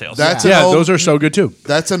round cowtails. That's Yeah, an old, those are so good too.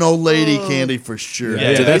 That's an old lady candy for sure.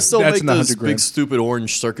 Yeah. Do they that's- still that's make in the those 100 big grams. stupid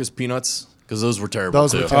orange circus peanuts? Because those were terrible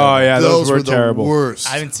Those too. were terrible. Oh yeah, those, were the terrible. worst.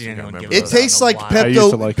 I haven't seen anyone give It those out in tastes a like while. I used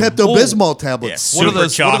to Pepto like 'em. Bismol tablets. Yeah. What are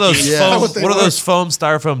those? Super What are those? chalky. Yeah. Foam, What they what are were. those foam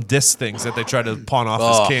styrofoam disc things that they try to pawn off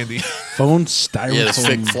Oh. as candy? Phone styrofoam. Yeah, those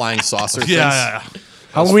fake flying saucer things. yeah.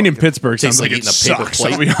 Halloween in Pittsburgh tastes sounds like like it eating a paper sucks.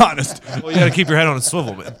 plate. I'll be honest. Well, you got to keep your head on a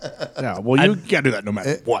swivel, man. Yeah, well, you gotta do that no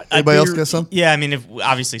matter what. Anybody else got some? Yeah, I mean, if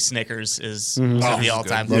obviously Snickers is one of the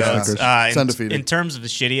all-time good. Yeah. goats. Snickers. It's In, undefeated. in terms of the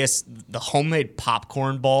shittiest, the homemade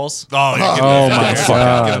popcorn balls Oh, yeah, get Oh them my out of here.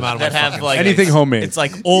 God. Get them out of my that have fucking like Anything homemade. It's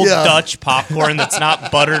like old Yeah. Dutch popcorn that's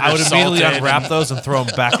not buttered. I would or immediately salted unwrap and- those and throw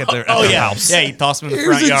them back at their, Oh their yeah, house. yeah. You toss them in the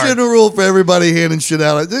Here's front a yard. general rule for everybody handing shit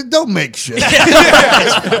out. Don't make shit.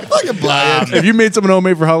 Fucking buy it. If you made something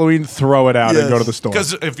homemade for Halloween, throw it out Yes. and go to the store.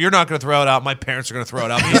 Because if you're not going to throw it out, my parents are going to throw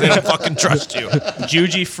it out because they don't fucking trust you.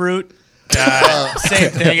 Juji fruit. Same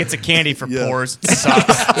thing. It's a candy for Yeah. poors. It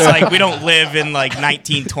sucks. It's like we don't live in like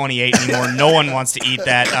 1928 anymore. No one wants to eat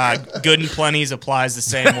that. Good and Plenty's applies the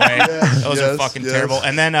same way. Those are yes, fucking yes. terrible.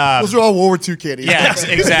 And then Those are all World War II candies. yeah,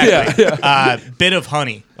 exactly. Bit of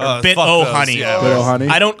honey. Or bit fuck o those, honey. yeah. Bit o' honey?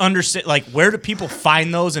 I don't understand. Like, where do people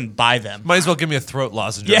find those and buy them? Might as well give me a throat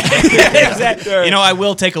lozenge. Yeah, exactly. You know, I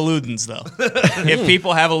will take a Ludens though. If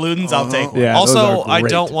people have a Ludens, I'll take one. Yeah, those Also, are I great.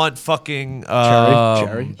 don't want fucking Cherry?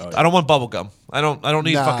 Oh, yeah. I don't want bubble gum. I don't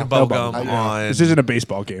need Nah, fucking no bubble bubble. gum Yeah. on. This isn't a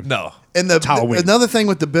baseball game. No. And Halloween. another thing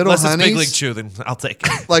with the Biddle Unless it's Big League Honeys, Chew, then I'll take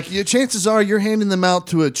it. like chances are you're handing them out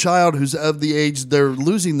to a child who's of the age they're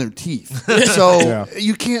losing their teeth. So Yeah.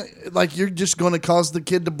 you can't you're just going to cause the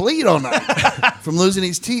kid to bleed all night from losing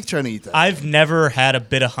his teeth trying to eat that. I've never had a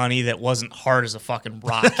bit of honey that wasn't hard as a fucking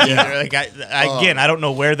rock. Either. Like again, I don't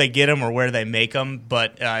know where they get them or where they make them,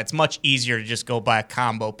 but it's much easier to just go buy a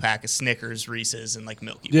combo pack of Snickers, Reese's, and like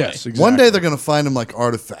Milky Way. Yes, exactly. One day they're going to find them like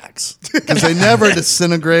artifacts because they never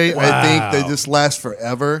disintegrate. Wow. I think they just last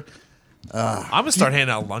forever. I'm gonna start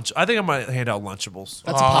handing out lunch. I think I might hand out Lunchables.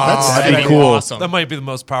 That'd be cool. Awesome. That might be the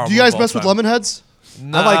most powerful. Do you guys of all mess with time. lemon heads?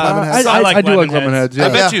 Nah, I like lemon heads. I do like lemon lemon heads. Yeah. I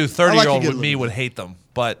bet Yeah. you I 30-year-old like to with get me lemon. would hate them,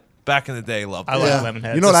 but back in the day, loved I them. like Yeah. lemon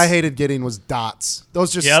heads. You know what I hated getting was dots.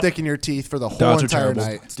 Those just Yep. stick in your teeth for the whole Dots are entire terrible.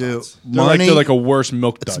 night. Dude, They're like a worse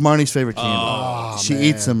milk it's dud. Marnie's favorite candy. She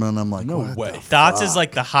eats them, and I'm like, No what way. the Dots is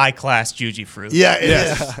like the high class juji fruit. Yeah, it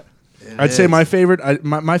is. I'd say my favorite.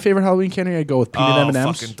 My favorite Halloween candy. I go with peanut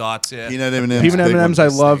M&Ms. Fucking dots, yeah. Peanut M&Ms. Peanut big M&Ms one. I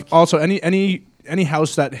love. Also, any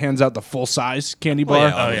house that hands out the full size candy bar,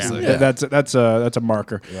 yeah, obviously. Yeah. that's a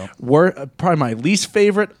marker. Probably my least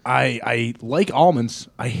favorite. I like almonds.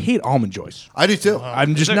 I hate almond joys. I do too.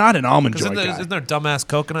 I'm just there- not an almond joy Isn't there, guy. isn't there dumbass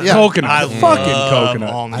coconut? Yeah. Coconut, I fucking love coconut.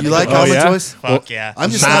 almond You like joys. almond yeah? joys? Fuck yeah. I'm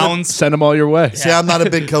just not a- Mounds. Send them all your way. See, I'm not a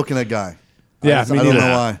big coconut guy. Yeah, I me don't neither.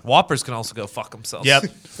 know why. Whoppers can also go fuck themselves. Yep.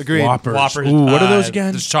 Agreed. Whoppers. Whoppers, Ooh, what are those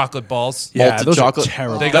again? There's chocolate balls. Yeah, Malted those chocolate. are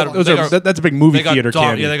terrible. They got- Those they are- got- that's a big movie They got theater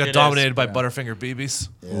candy. Yeah, they got It is. dominated by Butterfinger BBs.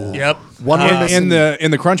 Yep. One more missing.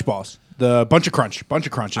 and the crunch balls. The bunch of crunch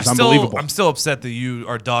is unbelievable. I'm still upset that you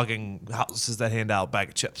are dogging houses that hand out a bag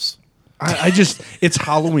of chips. I just it's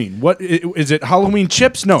Halloween. What is it? Halloween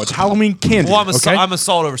chips? No, it's Halloween candy. Well, I'm okay? I'm a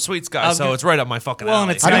salt over sweets guy, was so gonna- it's right up my fucking Well, alley.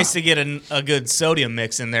 and it's nice to get a good sodium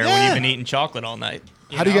mix in there when you've been eating chocolate all night.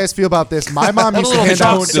 How do you guys feel about this? My mom Put a used to little, hand out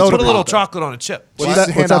chocolate, soda put a little pop. chocolate on a chip. She used to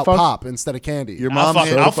What's hand that, out folks? pop instead of candy. Your I'll mom.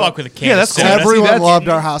 fuck, I'll fuck with a can. Yeah, that's cool. Everyone that's- loved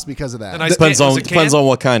our house because of that. And I Depends was on a depends can? on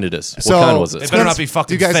what kind it is. So- what kind was It it? better not be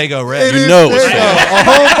fucking Do you guys- Faygo It Red. is know it's Faygo. A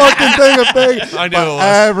whole fucking thing of Faygo. I knew But it was.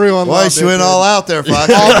 Everyone Boy, loved she it, went dude. all out there,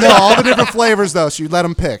 Fox. all the different flavors though. She let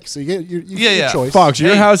them pick, so you get your Yeah. choice. Fox,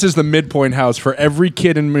 your Hey. house is the midpoint house for every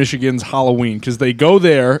kid in Michigan's Halloween because they go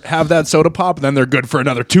there, have that soda pop, and then they're good for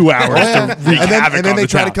another 2 hours Yeah. to wreak havoc and then on they the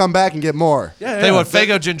try to town. come back and get more. Tell you what,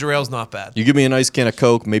 Faygo ginger ale's not bad. You give me a nice can of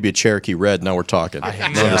Coke, maybe a Cherokee Red. Now we're talking. None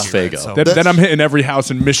of this Cherokee Red, Faygo. so- Then I'm hitting every house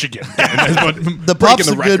in Michigan. The pop's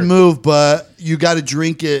a good move, but you got to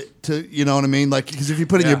drink it to, you know what I mean? Like, because if you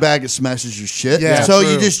put it in your bag, it smashes your shit. Yeah, so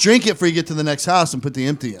true. you just drink it before you get to the next house and put the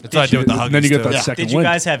empty in. That's what I do with the Huggies. Then you get too. that second Did you wind.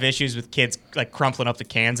 guys have issues with kids like crumpling up the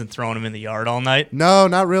cans and throwing them in the yard all night? No,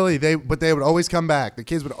 not really. But they would always come back. The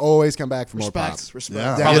kids would always come back for more Respect. pop. Respect. Yeah.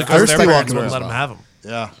 Yeah, Probably they're because thirsty their parents walking wouldn't around. let them have them.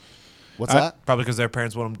 Yeah. What's that? Probably because their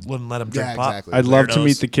parents wouldn't let them drink Yeah, pop. exactly. I'd love to Weirdos.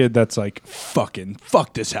 meet the kid that's like, fuck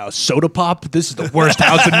this house. Soda pop? This is the worst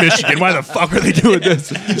house in Michigan. Why the fuck are they doing this?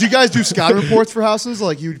 Did you guys do scout reports for houses?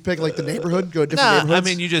 Like you would pick like the neighborhood, go to different Nah, I neighborhoods?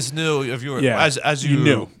 mean, you just knew if you were Yeah. as you You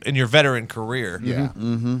knew. in your veteran career. Yeah.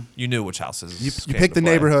 You knew which houses. You pick the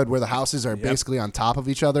neighborhood where the houses are basically on top of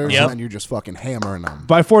each other, Yep. and you're just fucking hammering them.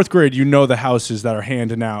 By fourth grade, you know the houses that are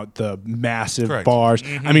handing out the massive Correct. bars.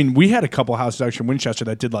 I mean, we had a couple houses actually in Winchester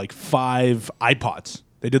that did like 5 iPods.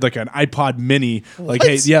 They did like an iPod mini. Like,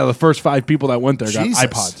 hey, yeah, the first 5 people that went there Jesus.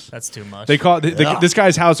 got iPods. That's too much. They call this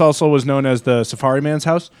guy's house also was known as the Safari Man's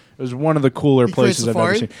house. It was one of the cooler He created places I've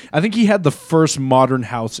ever Safari? seen. I think he had the first modern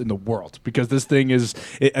house in the world because this thing is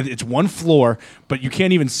it's one floor, but you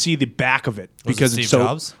can't even see the back of it Was it because Steve it's so.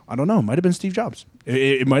 Jobs? I don't know. It might have been Steve Jobs.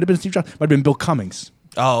 It might have been Steve Jobs. Might have been Bill Cummings.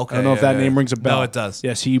 Oh, okay. I don't know if that name rings a bell. No, it does.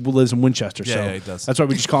 Yes, he lives in Winchester. Yeah, so yeah, he does. That's why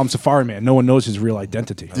we just call him Safari Man. No one knows his real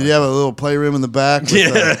identity. Did you have a little playroom in the back with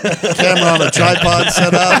a camera on a tripod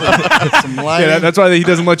set up and some lighting? Yeah, that's why he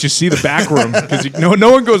doesn't let you see the back room because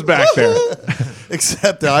no one goes back there.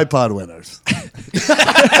 Except the iPod winners.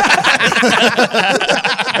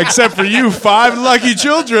 Except for you, 5 lucky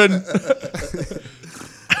children.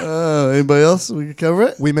 Anybody else? We can cover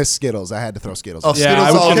it? We missed Skittles. I had to throw Skittles. Oh, in. Yeah, Skittles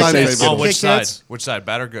I was all gonna my say favorite. Oh, which Kit side? Kats? Which side?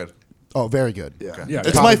 Bad or good? Oh, very good. Yeah,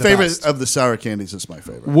 It's Probably my the favorite best. of the sour candies. It's my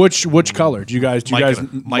favorite. Which color? Do you guys Mike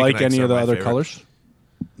and like Ike's any are of the my other favorite. colors?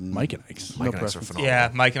 Mike and Ike's. Mike and Ike's are phenomenal. Yeah,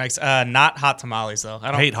 Mike and Ike's. Not hot tamales though.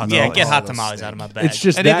 I don't hate hot Yeah, tamales. get hot Oh, tamales out of my bag. It's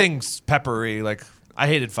just Anything's peppery. Like I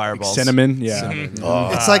hated fireballs. cinnamon. Yeah.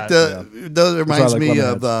 It's like those reminds like me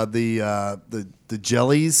lemon of the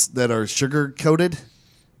jellies that are sugar coated.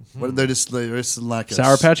 What they're just like a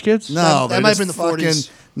Sour Patch Kids. No, That they're might have just been the 40s.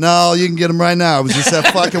 fucking. No, you can get them right now. It was just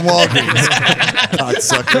at fucking Walgreens.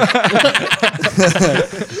 Cocksucker.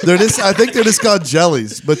 They're just. I think they're just called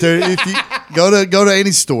jellies. But they're if you go to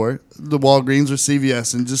any store, the Walgreens or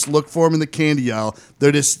CVS, and just look for them in the candy aisle.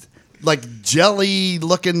 They're just like jelly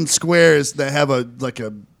looking squares that have like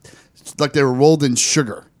they were rolled in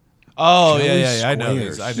sugar. Oh yeah. I know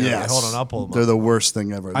these. I know. Yes. Hold on, I'll pull them They're up. the worst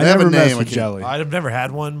thing ever. I They have never a messed name. with I can't- jelly. I've never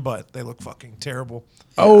had one, but they look fucking terrible.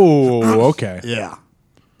 Oh, okay. Yeah.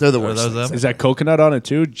 They're the Are worst. those them? Is that coconut on it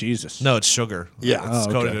too? Jesus. No, it's sugar. Yeah. It's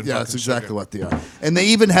coated in Yeah, that's fucking exactly sugar. what they are. And they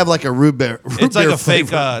even have like a root beer. It's like a fake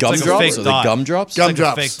flavor. Gumdrops? it's like a fake Are they dot. gumdrops? It's like a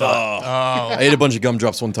Gumdrops. fake dot. I ate a bunch of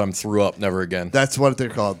gumdrops one time, threw up, never again. That's what they're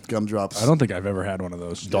called, gumdrops. I don't think I've ever had one of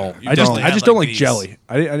those. Don't. I just definitely had don't like like these. jelly.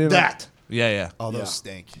 I didn't that. Yeah. Oh, those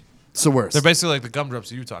stink. It's the worst. They're basically like the gumdrops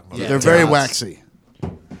that you were talking about. They're very waxy.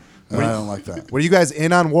 I don't like that. Were you guys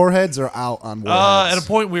in on Warheads or out on Warheads? At a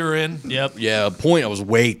point we were in. Yep. Yeah, a point I was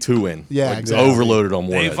way too in. Yeah, Like, exactly. overloaded on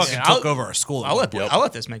They warheads. fucking took over our school. I'll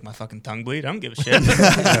let this make my fucking tongue bleed. I don't give a shit.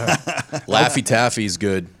 Laffy Taffy's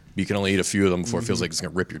good. You can only eat a few of them before it feels like it's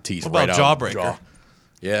gonna rip your teeth What right about out. Jawbreaker? Jaw.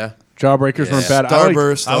 Yeah. Jawbreakers weren't bad.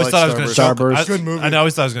 Starburst. I always thought I was going to choke. Starburst. Good movie. I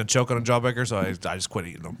always thought I was going to choke on a Jawbreaker, so I just quit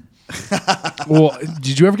eating them. Well,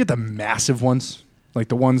 did you ever get the massive ones? Like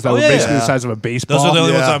the ones that were yeah. basically the size of a baseball? Those are the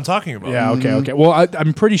only ones Yeah. I'm talking about. Yeah, okay. Well,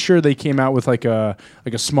 I'm pretty sure they came out with like a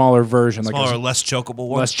smaller version, like Smaller, a less chokeable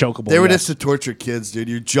one. less chokeable. They were yeah. just to torture kids, dude.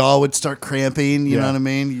 Your jaw would start cramping. You know what I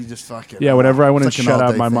mean? You just fucking. Yeah, whenever I went and It's like an shut out,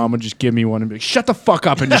 all-day my thing. mom would just give me one and be like, shut the fuck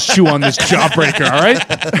up and just chew on this Jawbreaker, all right?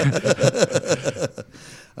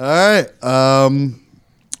 All right.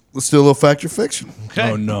 Let's do a little fact or fiction. Okay.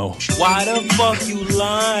 Oh, no. Why the fuck you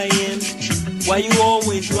lying? Why you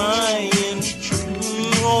always lying?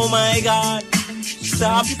 Oh my god.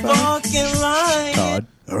 Stop fucking lying. Todd.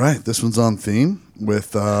 All right. This one's on theme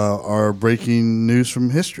with our breaking news from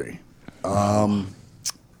history.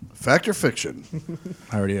 Fact or fiction?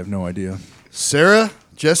 I already have no idea. Sarah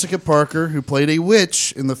Jessica Parker, who played a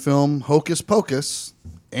witch in the film Hocus Pocus,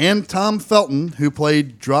 and Tom Felton, who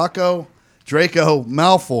played Draco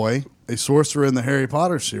Malfoy, a sorcerer in the Harry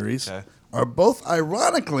Potter series, are both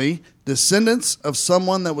ironically descendants of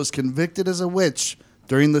someone that was convicted as a witch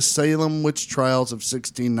during the Salem Witch Trials of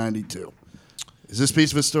 1692. Is this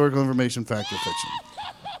piece of historical information fact or fiction?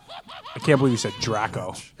 I can't believe you said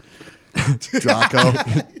Draco. Draco.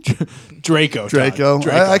 Draco. Draco.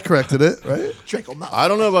 I corrected it, right? Draco Malfoy. I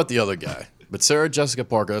don't know about the other guy, but Sarah Jessica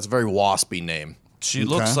Parker, that's a very waspy name. She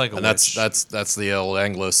looks like a And witch. that's the old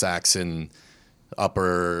Anglo-Saxon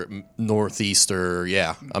upper northeaster.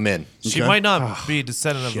 Yeah, I'm in. She might not be a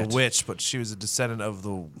descendant of the witch, but she was a descendant of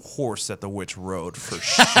the horse that the witch rode for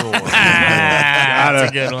sure.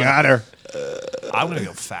 That's a good one. Got her. I'm going to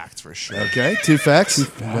go facts for sure. Okay, two facts.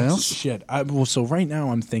 Anybody else? Shit. So right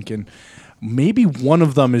now I'm thinking maybe one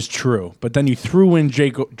of them is true, but then you threw in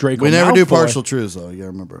Draco We never do Malfoy. partial truths, though. You got to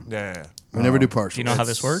remember. Yeah. We never do partial. Do you know how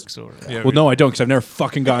this works? Or Well, no, I don't, because I've never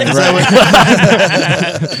fucking gotten it right.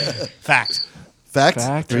 fact?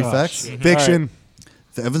 Fact? Three Oh, facts? shit. Fiction.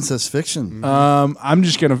 Evan says fiction. I'm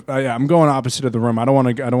just gonna. I'm going opposite of the room. I don't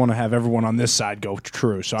want to have everyone on this side go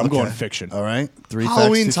true. So I'm going fiction. All right. Three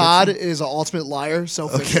Halloween facts. two Todd fiction. is an ultimate liar, so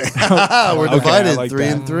fiction. We're Okay, divided I like 3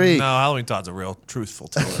 that. and 3. No, Halloween Todd's a real truthful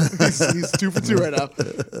teller. he's 2 for 2 right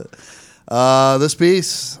now. This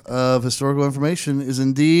piece of historical information is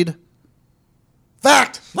indeed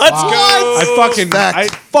fact. Let's go. I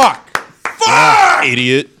fuck.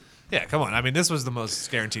 Idiot. Yeah, come on. I mean, this was the most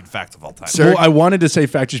guaranteed fact of all time. Sir- Well, I wanted to say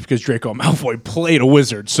fact just because Draco Malfoy played a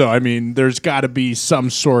wizard. So I mean, there's got to be some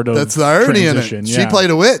sort of That's the irony in it. transition. She Yeah. played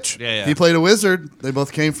a witch. Yeah. He played a wizard. They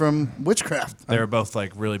both came from witchcraft. They were both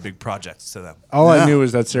like really big projects to them. All Yeah. I knew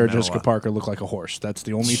is that Sarah Meant a Jessica lot. Parker looked like a horse. That's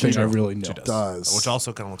the only thing I really knew. Does. Which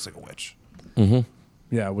also kind of looks like a witch.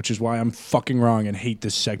 Yeah, which is why I'm fucking wrong and hate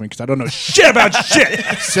this segment because I don't know shit about shit.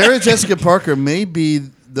 Sarah Jessica Parker may be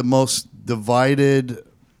the most divided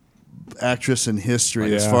actress in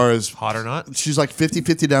history as Yeah. far as Hot or not? she's like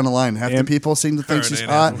 50-50 down the line. Half the And- people seem to think Her she's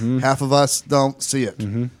and hot. Anna. Half of us don't see it.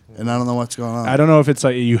 And I don't know what's going on. I don't know if it's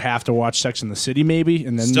like you have to watch Sex in the City maybe,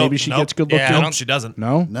 and then Still- maybe she nope. gets good Yeah, looking. Nope, she doesn't.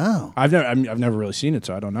 No, No. I've never really seen it,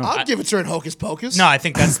 so I don't know. I'll give it to her in Hocus Pocus. No, I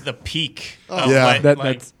think that's the peak. Of Yeah. what, That- like,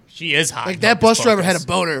 that's- she is hot. Like in that Hocus bus driver had a Pocus.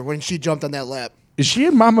 boner when she jumped on that lap. Is she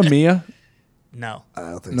in Mamma Mia? No, I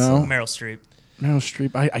don't think No. so. Meryl Streep. Meryl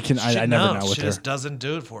Streep. I never know with she her. just doesn't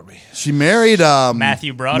do it for me. She married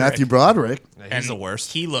Matthew Broderick. Matthew Broderick. Yeah, he's the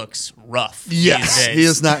worst. He looks rough. Yes, these days. he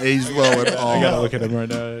is not aged well at all. I gotta look at him right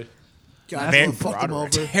now. God, Very I fucked him over.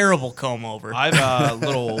 Terrible comb over. I've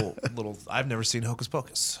little. I've never seen Hocus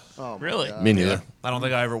Pocus. Really? Me neither. I don't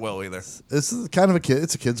think I ever will either. This is kind of a kid.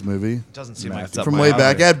 It's a kid's movie Doesn't seem like it's up from my way alley.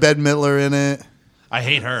 back. It had Bette Midler in it. I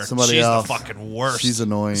hate her. Somebody She's else. the fucking worst. She's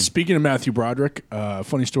annoying. Speaking of Matthew Broderick,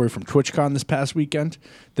 funny story from TwitchCon this past weekend.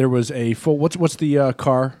 There was a full. What's the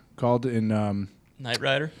car called in? Knight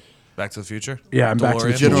Rider. Back to the Future. Yeah, I'm Back to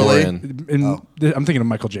the DeLorean? Future. Generally, I'm thinking of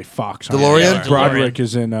Michael J. Fox. DeLorean? Broderick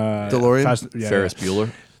is in DeLorean? yeah, Ferris Bueller.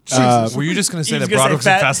 Were you just going to say He was that gonna say Broderick's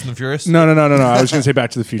in Fat- Fast and the Furious? No. I was going to say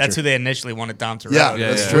Back to the Future. That's who they initially wanted Dom to Yeah, ride.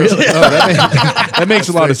 that's yeah. true. Really? That makes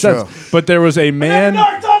a lot of very sense. But there was a man.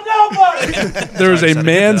 There was a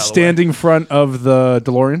man standing in front of the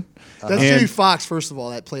DeLorean. That's Jamie Foxx, first of all,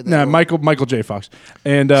 that played that. No, role. Michael J. Fox,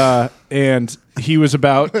 and he was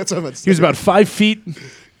about That's what I'm about to he was say. about 5 feet.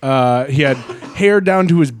 He had hair down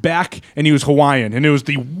to his back, and he was Hawaiian, and it was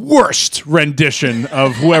the worst rendition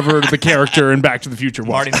of whoever the character in Back to the Future was.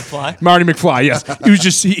 Marty McFly? Marty McFly, yes. He was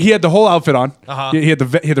just he had the whole outfit on. He had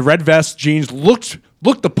the red vest, jeans, looked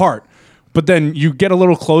the part. But then you get a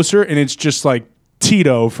little closer, and it's just like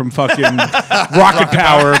Tito from fucking Rocket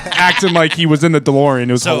Power acting like he was in the DeLorean.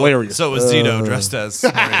 It was hilarious. So it was Zito dressed as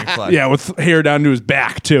Marty McFly. Yeah, with hair down to his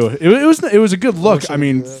back too. It was a good look. I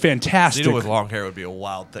mean, fantastic. Zito with long hair would be a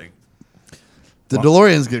wild thing. The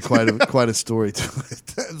DeLoreans get quite a story to it.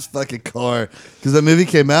 That fucking car, because that movie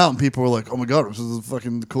came out and people were like, "Oh my god, this is the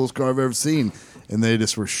fucking the coolest car I've ever seen," and they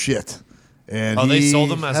just were shit. And Oh, they he sold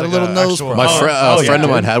them as had like a little a nose actual- problem. My friend of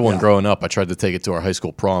mine had one growing up. I tried to take it to our high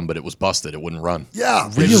school prom, but it was busted. It wouldn't run. Yeah,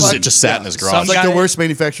 It just sat in his garage. It's like the guy- worst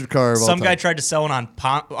manufactured car of all Some time. guy tried to sell one on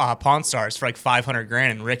Pawn Stars for like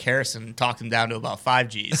 $500,000, and Rick Harrison talked him down to about 5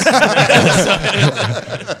 Gs.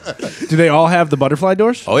 Do they all have the butterfly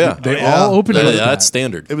doors? Oh, yeah. They yeah. all open. Yeah, it. that's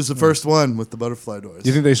standard. It was the first one with the butterfly doors. Do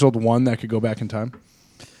you think they sold one that could go back in time?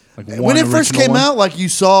 Like when one it first original came one? out, like you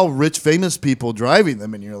saw rich, famous people driving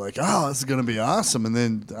them, and you're like, "Oh, this is going to be awesome." And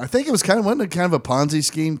then I think it was kind of a Ponzi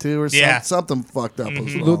scheme too, or Yeah. something fucked up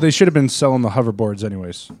as Though well. they should have been selling the hoverboards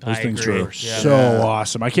anyways. Those I things agree. were Yeah. so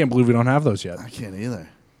awesome. I can't believe we don't have those yet. I can't either.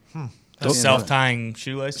 Those self-tying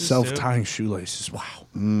shoelaces. too. Self-tying shoelaces.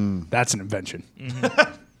 Wow. That's an invention.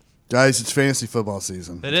 Guys, it's fantasy football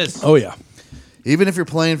season. It is. Oh, yeah. Even if you're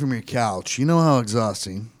playing from your couch, you know how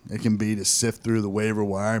exhausting it can be to sift through the waiver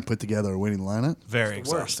wire and put together a winning lineup? Very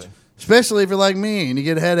exhausting. Especially if you're like me and you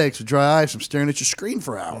get headaches with dry eyes from staring at your screen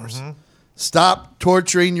for hours. Stop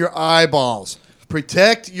torturing your eyeballs.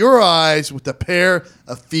 Protect your eyes with a pair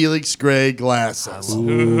of Felix Gray glasses.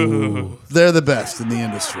 They're the best in the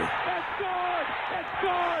industry.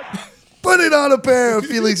 Putting on a pair of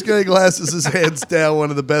Felix Gray glasses is hands down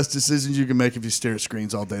one of the best decisions you can make if you stare at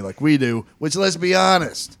screens all day like we do, which, let's be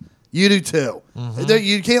honest, you do too.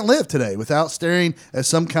 You can't live today without staring at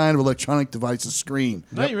some kind of electronic device's screen.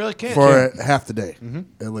 No, you really can't. For half the day,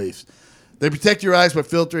 at least. They protect your eyes by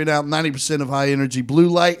filtering out 90% of high-energy blue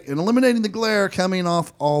light and eliminating the glare coming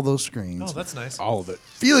off all those screens. Oh, that's nice. All of it.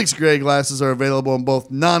 Felix Gray glasses are available in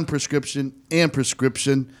both non-prescription and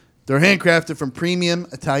prescription. They're handcrafted from premium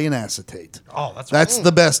Italian acetate. Oh, That's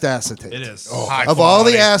the best acetate. It is. High Of all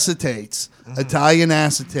the quality. acetates, Italian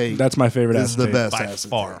acetate That's my favorite is the acetate. best By acetate.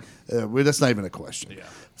 far. That's not even a question.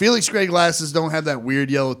 Felix Gray glasses don't have that weird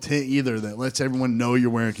yellow tint either that lets everyone know you're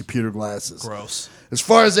wearing computer glasses. Gross. As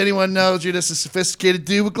far as anyone knows, you're just a sophisticated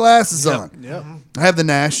dude with glasses on. Yep. I have the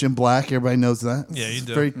Nash in black. Everybody knows that. Yeah, you It's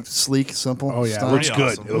do. very sleek, simple. Oh, yeah. It style. looks Pretty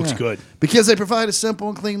good. awesome. It looks Yeah. good. Because they provide a simple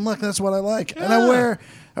and clean look. That's what I like. And I wear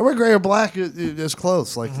gray or black as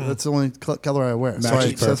clothes. Like that's the only color I wear. So I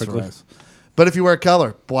Matches perfectly. accessorize. But if you wear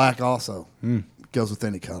color, black also goes with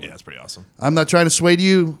any color. Yeah, it's pretty awesome. I'm not trying to sway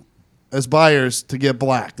you as buyers to get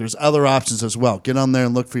black. There's other options as well. Get on there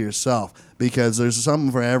and look for yourself because there's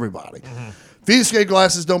something for everybody. Felix Gray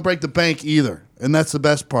glasses don't break the bank either, and that's the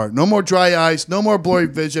best part. No more dry eyes, no more blurry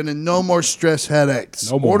vision, and no more stress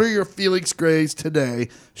headaches. No more. Order your Felix Grays today.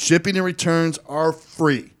 Shipping and returns are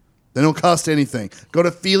free. They don't cost anything. Go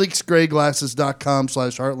to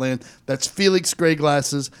FelixGrayGlasses.com/Heartland. That's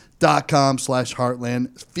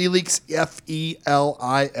FelixGrayGlasses.com/Heartland. Felix,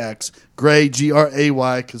 Felix, Gray, Gray,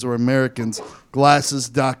 because we're Americans,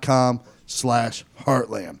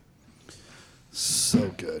 glasses.com/Heartland.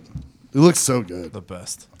 So good. It looks so good. The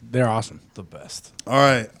best. They're awesome. The best. All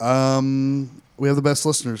right. We have the best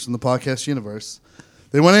listeners in the podcast universe.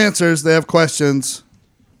 They want answers. They have questions.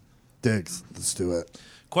 Diggs. Let's do it.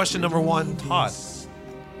 Question number 1, Todd.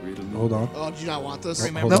 Hold on. Oh, did you not want this?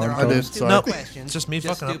 Hold No, on. I did. Sorry. Nope. It's just me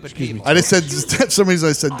fucking up. Excuse me. I just said, for some reason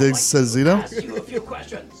I said Diggs says Zeno. Ask you a few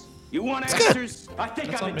questions. You want answers? I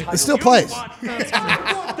think I'm entitled. It still You plays. want answers.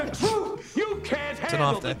 I want the truth. You can't an handle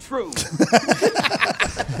off the day. truth.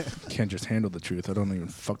 Can't just handle the truth. I don't even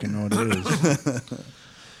fucking know what it is.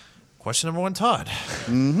 Question number 1, Todd.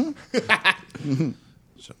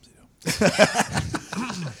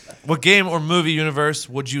 What game or movie universe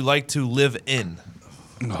would you like to live in?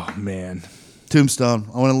 Oh, man. Tombstone.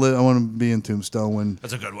 I want to live. I want to be in Tombstone when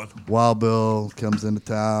That's a good one. Wild Bill comes into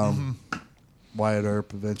town. Wyatt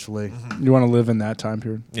Earp eventually. You want to live in that time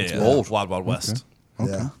period? Yeah, old. Wild Wild West.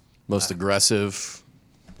 Yeah. Most aggressive,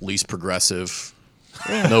 least progressive.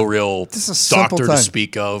 No real Just a simple doctor time. to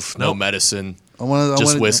speak of. No medicine.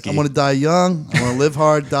 Just whiskey. I want to die young. I want to live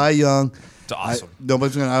hard, die young. It's awesome.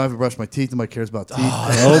 Nobody's gonna. I don't have to brush my teeth. Nobody cares about teeth.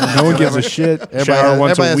 No one gives a shit. Shower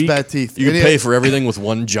once everybody a has week. bad teeth. You can pay for everything with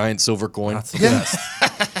one giant silver coin. That's the Yeah.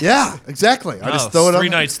 best. Yeah, exactly. I just throw it Oh, up. 3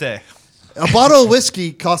 night stay. A bottle of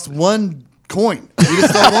whiskey costs 1 coin. You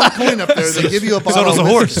just throw 1 coin up there. They give you a bottle. does of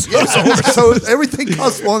a whiskey. horse. Yeah. So everything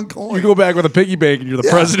costs 1 coin. You go back with a piggy bank and you're the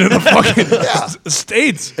president of the fucking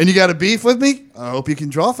states. And you got a beef with me? I hope you can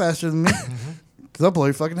draw faster than me. Because I'll blow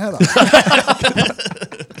your fucking head off.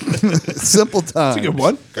 Simple time. That's a good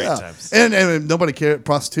one. Great times. And nobody cared.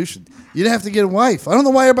 Prostitution. You didn't have to get a wife. I don't know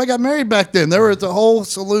why everybody got married back then. There was a whole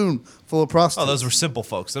saloon full of Oh, prostitutes. those were simple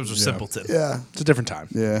folks. Those were simpleton. Yeah. It's a different time.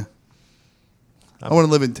 Yeah. I want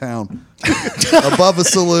to live in town. Above a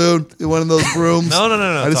saloon, in one of those rooms. No.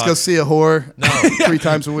 I just Todd. go see a whore No. 3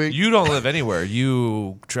 times a week. You don't live anywhere.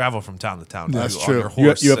 You travel from town to town. That's on true. Your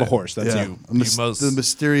horse. You have a horse. That's Yeah. you. The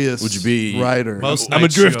mysterious Would you be- rider. Most I'm a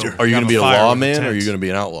nights you drifter. go Are you down going to be a fire with lawman or tent. are you going to be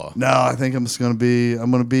an outlaw? No, I think I'm just going to be.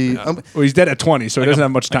 I'm Well, he's dead at 20, so he doesn't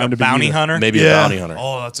have much Like time a to be bounty either. hunter. Maybe Yeah. a bounty hunter.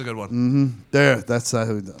 Oh, that's a good one. there. That's how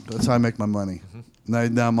I make my money.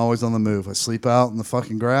 Now I'm always on the move. I sleep out in the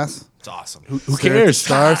fucking grass. It's awesome. Who Stare at the cares?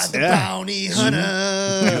 stars. Bounty hunter.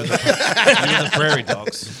 You and the prairie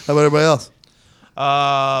dogs. How about everybody else?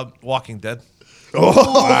 Walking Dead.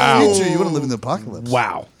 Oh, future. You want to live in the apocalypse?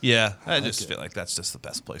 Wow. Yeah, I just feel like that's just the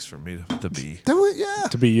best place for me to be. Yeah.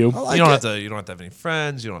 To be you. I like You don't it. have to. You don't have to have any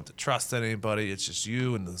friends. You don't have to trust anybody. It's just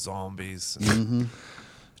you and the zombies. It's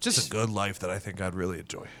just a good life that I think I'd really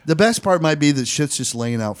enjoy. The best part might be that shit's just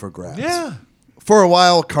laying out for grabs. Yeah, For a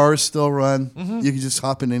while, cars still run. You can just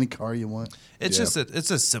hop in any car you want. it's just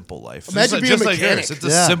it's a simple life. Imagine just being a just like mechanic. yours. It's a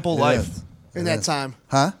Yeah, simple yeah. life. In that time.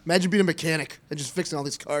 Huh? Imagine being a mechanic and just fixing all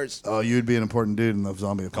these cars. Oh, you'd be an important dude in the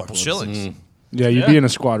zombie Couple apocalypse. shillings. Yeah, you'd be in a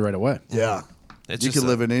squad right away. Yeah. It's You just could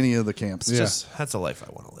live in any of the camps. It's just that's a life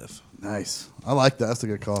I want to live. Nice. I like that. That's a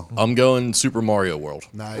good call. I'm going Super Mario World.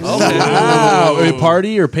 Nice. Wow. A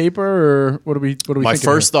party or paper or what do we My thinking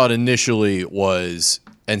first thought initially was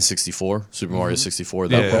N64, Super Mario 64.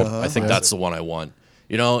 That Yeah. world. I think that's the one I want.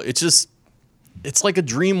 You know, it's like a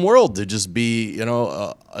dream world to just be,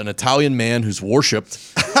 an Italian man who's worshipped.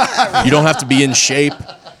 You don't have to be in shape.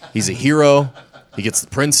 He's a hero. He gets the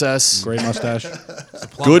princess. Great mustache.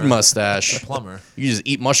 Good mustache. Plumber. You just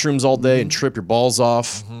eat mushrooms all day and trip your balls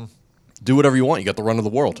off. Do whatever you want. You got the run of the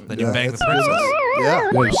world. Then you bang the princess. Yeah.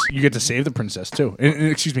 Yeah, you get to save the princess too. And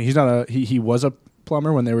excuse me, he's not a he was a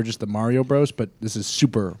plumber when they were just the Mario Bros, but this is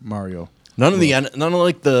Super Mario. None of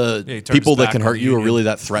like the Yeah, he turned people his that back can on hurt the you are Union. really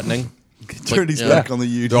that threatening. Turned his back on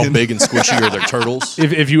the They're all Union. big and squishy or they're turtles.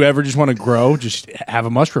 If you ever just want to grow, just have a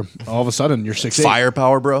mushroom. All of a sudden, you're 6'8".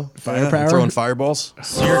 Firepower, bro. Firepower. Throwing fireballs.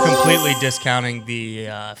 So you're completely discounting the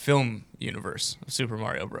film universe of Super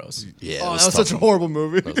Mario Bros. Yeah, Oh, that was such a horrible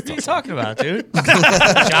movie. What are you talking about, dude?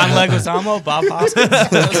 John Leguizamo, Bob Hoskins.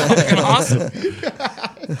 That was fucking awesome.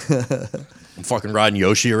 I'm fucking riding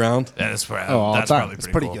Yoshi around. Yeah, that's probably, all that's time. probably It's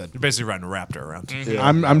pretty, pretty cool. good. You're basically riding a raptor around.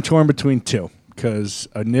 I'm torn between two because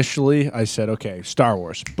initially I said, okay, Star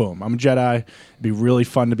Wars, boom. I'm a Jedi. It'd be really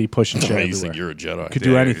fun to be pushing shit You everywhere. think you're a Jedi. Could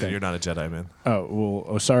do anything. You're not a Jedi, man.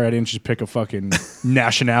 Oh sorry, I didn't just pick a fucking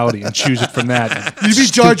nationality and choose it from that. You'd be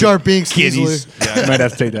Jar Jar Binks Guineas. easily. You might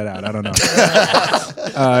have to take that out. I don't know.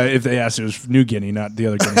 If they asked, it was New Guinea, not the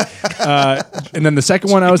other Guinea. And then the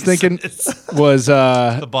second one I was thinking was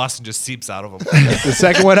The Boston just seeps out of him. the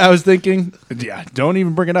second one I was thinking. Yeah, don't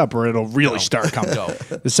even bring it up, or it'll really start coming.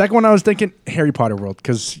 The second one I was thinking Harry Potter world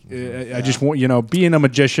because I just want being a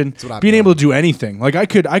magician, what I've being done. able to do anything. Like I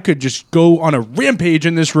could just go on a rampage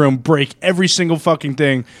in this room, break every single fucking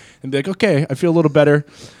thing, and be like, okay, I feel a little better.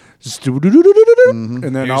 Just and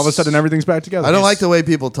then all of a sudden everything's back together. I don't like the way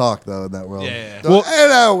people talk though in that world. Yeah. Well-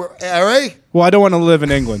 Hello, Harry. Well, I don't want to live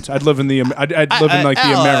in England. I'd live in the. I'd live in like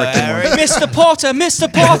the American one. Mr. Potter,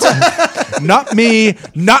 Mr. Potter. Not me,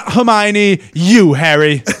 not Hermione. You,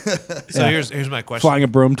 Harry. So here's my question. Flying a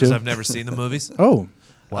broom Because too. I've never seen the movies. Oh,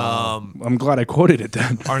 I'm glad I quoted it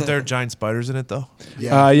then. Aren't there giant spiders in it though?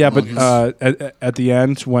 But at the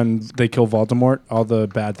end when they kill Voldemort, all the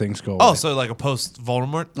bad things go away. Oh, so like a post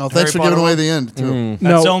Voldemort. Oh, thanks for giving away the end too.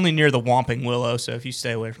 That's no, only near the Whomping Willow, so if you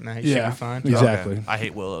stay away from that, you should be fine. exactly. Okay. I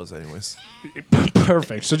hate willows, anyways.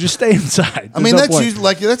 Perfect. So just stay inside. I mean, There's no that's point.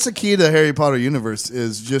 usually, that's the key to Harry Potter universe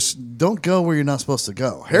is just don't go where you're not supposed to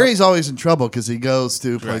go. Harry's always in trouble because he goes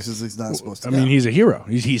to places he's not supposed to. I mean, go. he's a hero.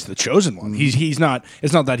 He's the chosen one. He's not.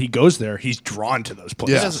 It's not that he goes there. He's drawn to those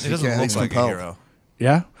places. Yeah. He doesn't He can't- look he's like a compelled. hero.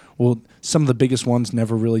 Yeah. Well, some of the biggest ones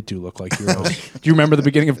never really do look like heroes. Do you remember the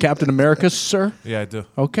beginning of Captain America, sir? Yeah, I do.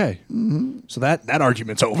 Okay. So that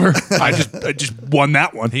argument's over. I just won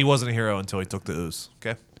that one. He wasn't a hero until he took the ooze.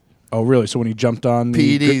 Okay. Oh, really? So when he jumped on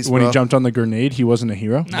PEDs, when bro. he jumped on the grenade, he wasn't a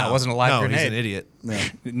hero? No, it wasn't a live No, grenade. he's an idiot.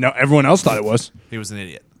 No, everyone else thought it was. He was an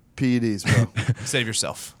idiot. PEDs, bro. Save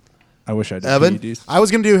yourself. I wish I did. Evan? PEDs. I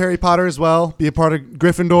was gonna do Harry Potter as well. Be a part of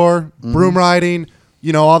Gryffindor, broom riding.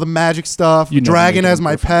 You know, all the magic stuff. You never Dragon make it as in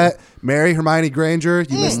my Gryffindor. pet. Marry Hermione Granger.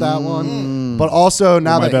 You missed that one. But also,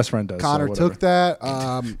 now my that best friend does, so Connor whatever. took that,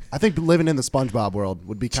 I think living in the SpongeBob world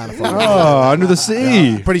would be kind of fun. Oh, under the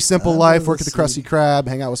sea. Pretty simple life. Work at the Krusty Krab.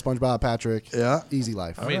 Hang out with SpongeBob, Patrick. Yeah. Easy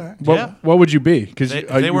life. I mean, What, yeah. what would you be? Because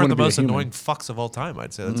They were the most annoying fucks of all time.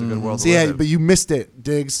 I'd say that's a good world to See, live yeah, in. but you missed it,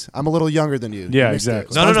 Diggs. I'm a little younger than you. Yeah, You missed it.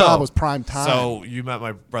 exactly. No. SpongeBob was prime time. So you met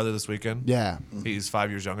my brother this weekend. yeah, He's 5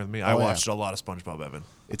 years younger than me. I Oh, yeah. watched a lot of SpongeBob, Evan.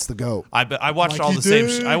 it's the GOAT. I watched Like all you the same.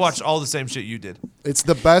 did. I watched all the same shit you did. It's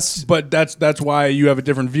the best. But that's why you have a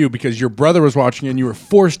different view, because your brother was watching it and you were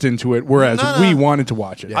forced into it, whereas No. we wanted to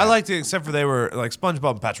watch it. I liked it, except for they were like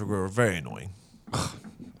SpongeBob and Patrick were very annoying.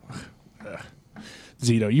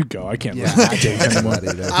 Zito, you go. I can't listen to Jake anymore.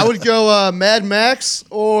 I would go Mad Max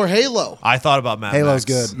or Halo. I thought about Mad Halo's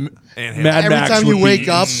Max. good. And Halo. Mad Every Max time you would wake be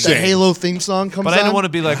up, insane. the Halo theme song comes But on. I didn't want to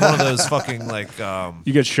be like one of those fucking like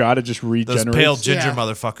You get shot, it just those regenerates. pale ginger Yeah.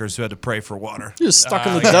 motherfuckers who had to pray for water. You're just stuck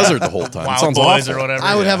in the desert the whole time. Wild Sounds Boys awful. or whatever.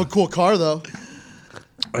 I would have a cool car though.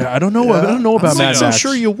 I don't know. I don't know about I'm Mad so Max.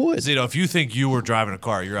 sure you would. Zito, if you think you were driving a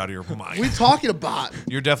car, you're out of your mind. What are you talking about?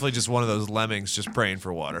 You're definitely just one of those lemmings just praying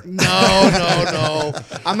for water. No.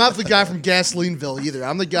 I'm not the guy from Gasolineville either.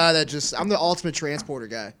 I'm the guy I'm the ultimate transporter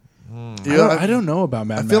guy. I don't know about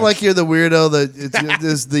Mad I Max. feel like you're the weirdo that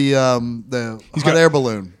is the hot air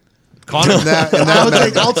balloon. Connor, In that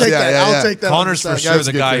I'll take Yeah, that. yeah, I'll yeah. take that. Connor's for 100%. sure Guy's the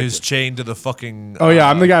a good guy character. who's chained to the fucking. Oh yeah,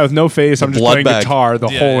 I'm the guy with no face. I'm just blood playing bag. guitar the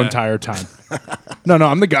Yeah, whole yeah. entire time. No,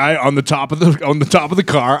 I'm the guy on the top of the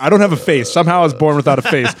car. I don't have a face. Somehow I was born without a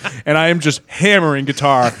face, and I am just hammering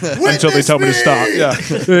guitar until they tell me to stop.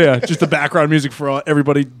 Yeah. Just the background music for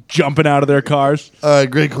everybody jumping out of their cars.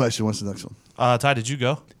 Great question. What's the next one? Ty, did you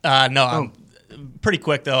go? No, I'm pretty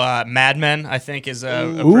quick though. Mad Men, I think, is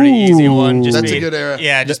a pretty easy one. Just That's a being, good era.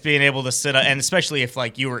 Yeah, just being able to sit up, and especially if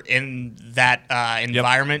like you were in that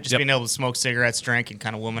environment, just being able to smoke cigarettes, drink, and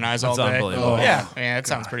kind of womanize all day. unbelievable. Yeah, that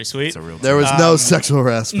sounds pretty sweet. There was no sexual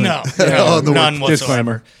harassment. No, On the none whatsoever.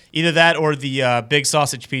 Disclaimer. Either that or the Big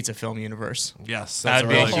Sausage Pizza film universe. Yes, I'd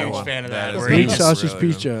be a really good huge one. fan of that. is where good. he Big just- sausage really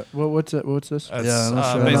good. pizza. What's it? What's this? That's Yeah, I'm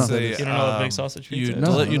not sure I know. basically. You don't know the big sausage pizza?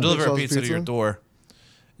 You deliver a Sausage pizza to your pizza? door,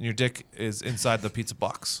 and your dick is inside the pizza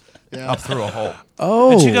box, Yeah. up through a hole.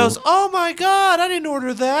 Oh, And she goes, "Oh my god, I didn't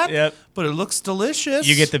order that. Yep. But it looks delicious."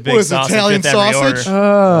 You get the big What is it, sausage Italian with every sausage? order.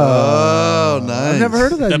 Oh, nice. I've never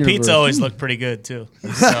heard of that. The universe. pizza always looked pretty good too.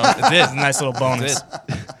 So it did. a nice little bonus.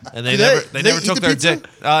 and they Do never they never eat took the their pizza? dick.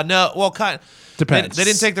 No, well, kind. Depends. They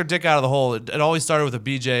didn't take their dick out of the hole. It always started with a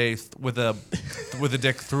BJ with a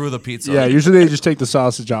dick through the pizza. Yeah, usually they just take the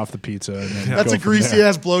sausage off the pizza. And then That's go a from greasy there.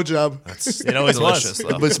 ass blowjob. It always delicious,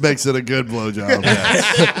 was. though. Which makes it a good blowjob.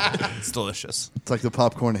 It's delicious. It's like the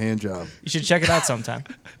popcorn hand job. You should check it out sometime.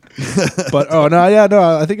 But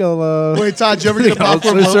I think I'll. Wait, Todd, did you ever get a I'll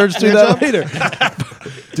popcorn research through hand that job?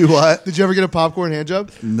 later. Do what? Did you ever get a popcorn hand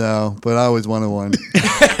job? No, but I always wanted one.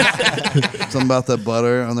 Something about that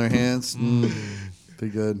butter on their hands. Be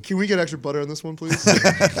good. Can we get extra butter on this one, please?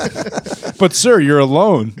 But sir, you're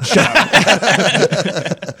alone.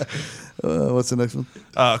 What's the next one?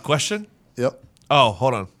 Question? Yep. Oh,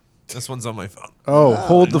 hold on. This one's on my phone. Oh,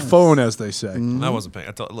 hold the phone, as they say. I wasn't paying.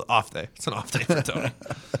 Off day. It's an off day for Tony.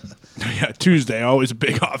 Yeah, Tuesday, always a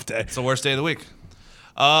big off day. It's the worst day of the week.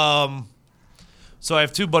 So I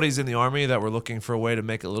have two buddies in the Army that were looking for a way to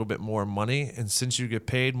make a little bit more money. And since you get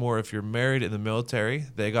paid more if you're married in the military,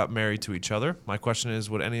 they got married to each other. My question is,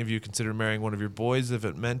 would any of you consider marrying one of your boys if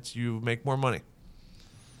it meant you make more money?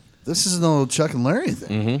 This is an old Chuck and Larry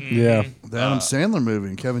thing. Yeah. The Adam Sandler movie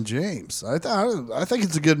and Kevin James. I think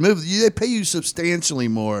it's a good move. They pay you substantially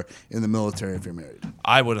more in the military if you're married.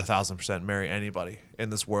 I would 1,000% marry anybody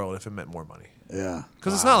in this world if it meant more money. Yeah.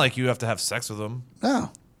 Because it's not like you have to have sex with them.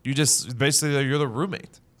 No. You just, basically, you're the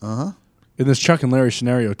roommate. In this Chuck and Larry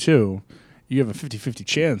scenario, too, you have a 50-50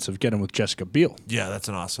 chance of getting with Jessica Biel. Yeah, that's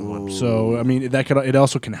an awesome one. So, I mean, it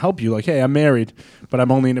also can help you. Like, hey, I'm married, but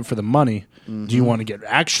I'm only in it for the money. Do you want to get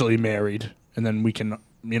actually married? And then we can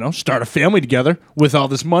start a family together with all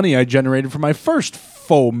this money I generated from my first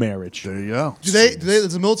faux marriage. There you go.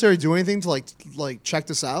 Does the military do anything to like check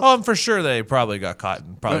this out? Oh, I'm for sure they probably got caught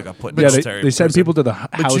and probably got put in Yeah, military. they send prison. people to the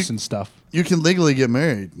house and stuff. You can legally get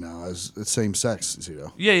married now as same sex,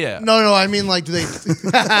 Yeah. No, I mean like, do they?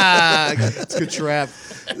 It's a good trap.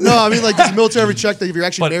 No, I mean like, does the military ever check that if you're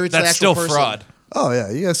actually But married to the that's actual still person? fraud. Oh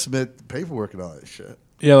yeah, you gotta submit paperwork and all that shit.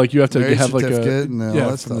 Yeah, like you have to Marriage have like a certificate and all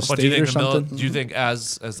that from the stuff. But do you state or think something. do you think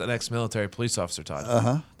as an ex-military police officer,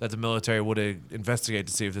 Todd, that the military would investigate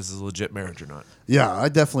to see if this is a legit marriage or not? Yeah, I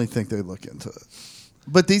definitely think they'd look into it.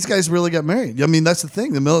 But these guys really got married. I mean, that's the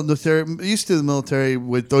thing. The military the military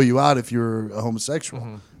would throw you out if you're a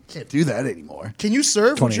homosexual. Can't do that anymore. Can you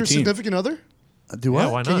serve with your 2018. significant other? Do Yeah,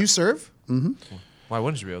 what? why not? Can you serve? Why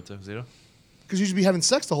wouldn't you be able to, Zito? Because you should be having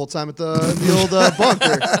sex the whole time at the old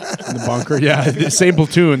bunker. In the bunker? Yeah, same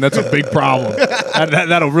platoon. That's a big problem.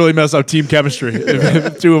 That'll really mess up team chemistry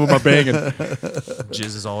if two of them are banging.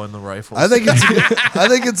 Jizz is all in the rifles. I think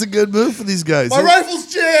it's a good move for these guys. My rifle's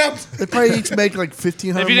jammed. They probably each make like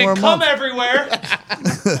 $1,500 more a month. everywhere.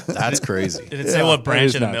 That's crazy. Did it say what branch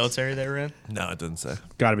is of the nuts. military they were in? No, it didn't say.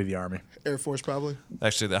 Got to be the army. Air Force probably.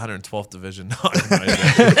 Actually, the 112th Division. No, I have no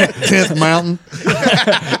idea. 10th Mountain.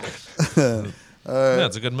 Yeah,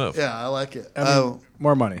 it's a good move. Yeah, I like it.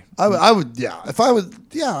 More money. I would. Yeah, if I would.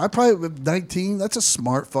 Yeah, I probably would. 19. That's a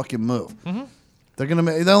smart fucking move. They're gonna.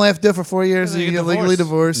 They only have to do it for 4 years, Yeah, and you you get get legally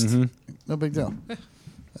divorced. divorced. No big deal.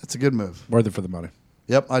 That's a good move. Worth it for the money.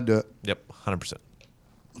 Yep, I'd do it. Yep, 100%.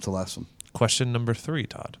 What's the last one? Question number 3,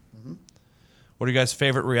 Todd. What are your guys'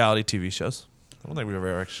 favorite reality TV shows? I don't think we've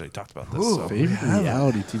ever actually talked about this. So. Favorite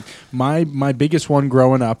reality TV. My biggest one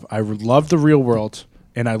growing up, I loved The Real World,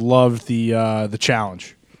 and I loved the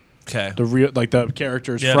Challenge. Okay. The real, like the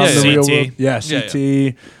characters Yeah, from yeah, the Real CT. World. Yeah, Yeah,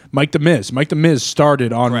 CT. Mike the Miz. Mike the Miz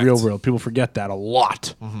started on Correct. Real World. People forget that a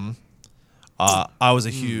lot. I was a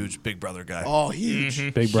huge Big Brother guy. Oh,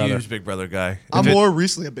 huge. Big Brother. Huge Big Brother guy. I'm If it- more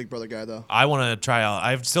recently a Big Brother guy though. I want to try out.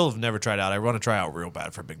 I still have never tried out. I want to try out real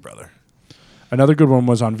bad for Big Brother. Another good one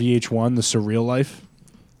was on VH1, The Surreal Life.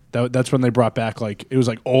 That's when they brought back it was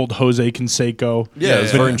like old Jose Canseco. Yeah, it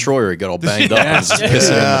was yeah. Vern Troyer. He got all banged up and was just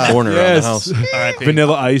pissing in the corner around the house. R.I.P.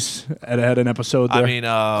 Vanilla Ice had an episode there. I mean,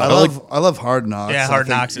 I love Hard Knocks. Yeah, I Hard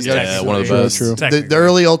think Knocks is you gotta- technically one of the best. True. The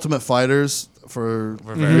early Ultimate Fighters for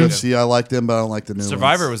very UFC. I like them, but I don't like the new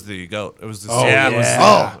Survivor ones. was the GOAT. It was the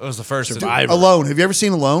yeah. it was the first Survivor. Alone. Have you ever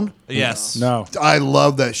seen Alone? Yes. No. I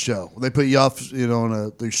love that show. They put you off,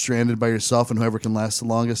 they're stranded by yourself, and whoever can last the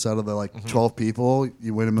longest out of the 12 people,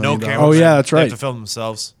 you win $1 No million. camera. Oh, yeah, that's They have right. to film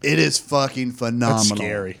themselves. It is fucking phenomenal. That's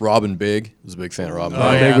scary. Robin Big. I was a big fan of Robin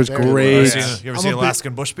Ron Big. Big was very You great. ever seen, I'm see a big-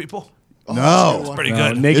 Alaskan Bush People? No. Pretty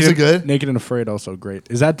No, good. Naked Is it and- good? Naked and Afraid, also great.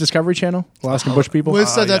 Is that Discovery Channel? Alaskan Bush People? Liz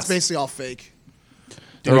said that's yes. basically all fake.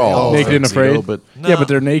 They're all Naked and fake, Afraid. but Yeah, but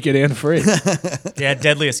they're naked and afraid. Yeah,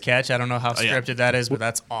 Deadliest Catch. I don't know how yeah. scripted that is, but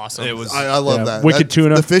that's awesome. It was. I love Yeah, that. Wicked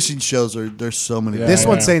Tuna. The fishing shows there's so many. Yeah. This Yeah.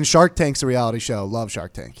 one's saying Shark Tank's a reality show. Love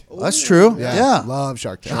Shark Tank. That's true. Yeah. Love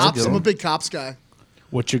Shark Tank. Cops. good I'm a one. big Cops guy.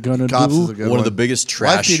 What you gonna Cops do? is a good one of the biggest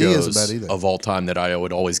trash YPD isn't shows bad either. of all time that I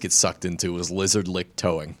would always get sucked into was Lizard Lick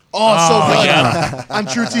Towing. Oh, so good. On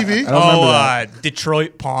True TV.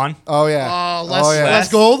 Detroit Pawn. Oh yeah. Oh, Les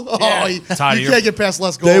Gold. Oh, Yeah. you Todd, can't get past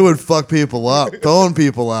Les Gold. They would fuck people up, throwing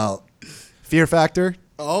people out. Fear Factor.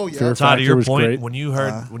 Oh yeah. Fear Todd, to Factor your was point, great. when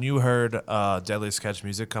you heard Deadliest Catch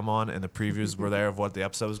music come on and the previews were there of what the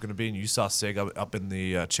episode was going to be, and you saw Sig up in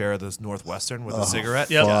the chair of this Northwestern with a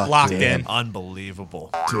cigarette, Yep, Fuck, locked dude. in.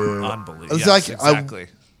 unbelievable, Dude. unbelievable. It's Yes, like exactly.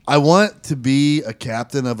 I want to be a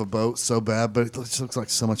captain of a boat so bad, but it just looks like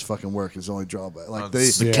so much fucking work is the only drawback. Like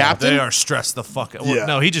The captain? They are stressed the fuck out. Yeah. Well,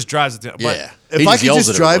 no, he just drives it. But Yeah. if He I just could yells just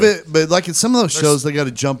at drive everybody. it, but like in some of those shows, they got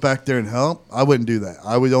to jump back there and help. I wouldn't do that.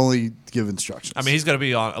 I would only give instructions. I mean, he's going to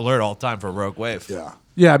be on alert all the time for a rogue wave. yeah.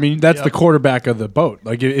 Yeah, I mean that's the quarterback of the boat.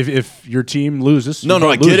 Like if your team loses, No, your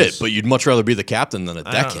I boat get it, loses. but you'd much rather be the captain than a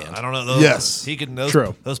I deckhand. don't know. Those, Yes. he can. Those,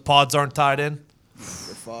 True. Those pods aren't tied in.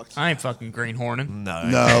 I ain't fucking greenhorning. No.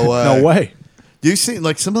 No way. no way. Do you see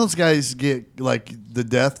like some of those guys get like the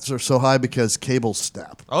deaths are so high because cables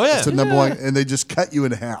snap? Oh, yeah. That's the number one, and they just cut you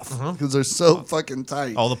in half because they're so fucking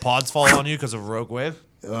tight. All the pods fall on you because of rogue wave.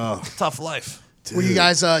 Tough life. Were you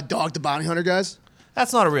guys Dog the Bounty Hunter guys?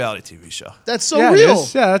 That's not a reality TV show. That's so yeah, it real.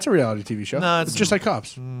 is. Yeah, that's a reality TV show. No, it's just like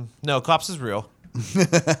Cops. No, Cops is real.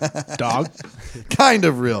 Dog? Kind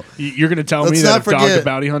of real. You're going to tell me that if Dog the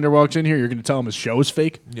Bounty Hunter walks in here, you're going to tell him his show is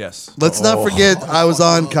fake? Yes. Let's not forget I was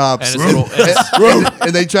on Cops.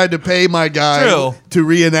 And they tried to pay my guy to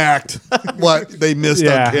reenact what they missed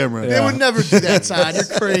on camera. They would never do that, Todd.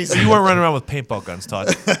 You're crazy. You weren't running around with paintball guns,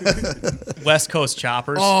 Todd. West Coast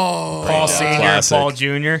Choppers. Oh, Paul Sr., Classic. Paul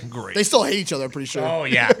Jr. Great. they still hate each other, I'm pretty sure. Oh,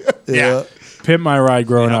 yeah. Yeah. Pimp My Ride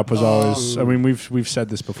growing up was always, I mean, we've said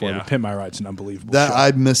this before, but Pimp My Ride's an unbelievable show.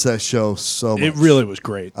 I miss that show so much. It really was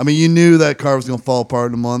great. I mean, you knew that car was going to fall apart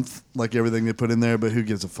in a month, like everything they put in there, but who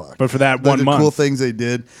gives a fuck? But for that the month. cool things they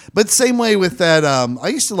did. But same way with that, I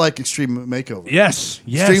used to like Extreme Makeover. Yes.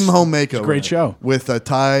 Extreme Home Makeover. It's a great show. With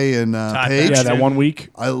Ty and Paige. Yeah, that 1 week.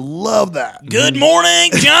 I love that. Good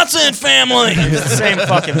morning, Johnson family. It's the same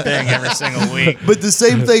fucking thing every single week. But the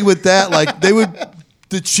same thing with that, like they would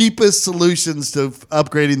the cheapest solutions to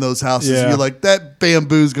upgrading those houses. Yeah. You're like, that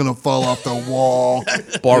bamboo's gonna fall off the wall.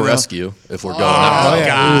 Bar Rescue, if we're going. Oh,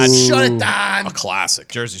 God. Shut it down. A classic.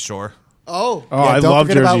 Jersey Shore. Oh. Oh, I don't love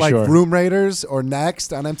forget Jersey about Shore. like Room Raiders or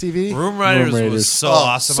Next on MTV. Room Raiders was Raiders. so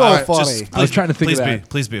awesome. so I funny. I was trying to think please of that.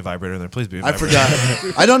 Please be a vibrator in there. Please be a I vibrator.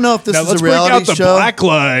 forgot. I don't know if this Now is let's a break out reality the show. black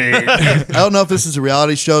light. I don't know if this is a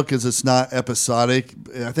reality show because it's not episodic.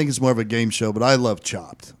 I think it's more of a game show, but I love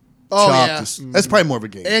Chopped. Oh, Chopped yeah. that's probably more of a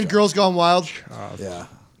game And show. Girls Gone Wild. Yeah.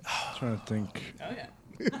 I'm trying to think. Oh, yeah.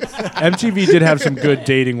 MTV did have some good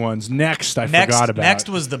dating ones. Next, I forgot about. Next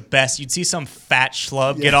was the best. You'd see some fat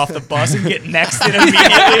schlub get off the bus and get nexted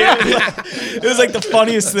immediately. It was like the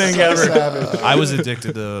funniest thing ever. I was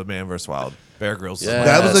addicted to Man vs. Wild. Bear Grylls. Yeah.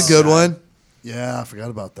 That was a good one. Yeah, I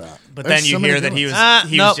forgot about that. But There's then you so many hear good that he ones.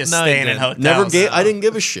 was Nope, just no, he staying in didn't. hotels. Never gave. I didn't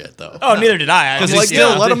give a shit though. Oh, neither did I. Because Like, he's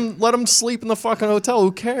still- let him sleep in the fucking hotel.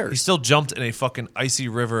 Who He cares? still jumped in a fucking icy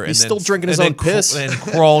river. He's and still then, drinking his and own then piss. and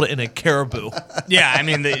crawled in a caribou. Yeah, I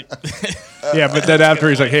mean, Yeah, but then after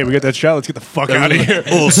he's like, "Hey, we got that shot. Let's get the fuck out of here."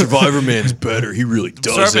 Oh, Survivor Man's better. He really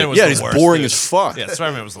does Survivor Man it. was Yeah, the he's worst, boring dude. as fuck. Yeah,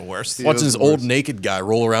 Spider-Man was the worst. Watching this old naked guy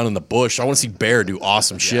roll around in the bush. I want to see Bear do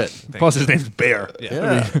awesome shit. Plus, his name's Bear.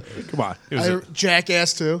 Yeah. Come on. It was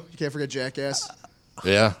Jackass, too. You can't forget Jackass.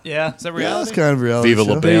 Yeah. yeah. Is that Yeah, reality? that's kind of a reality Viva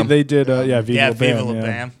show. La Bam. they did, yeah, Viva Yeah, La Bam. Viva La yeah.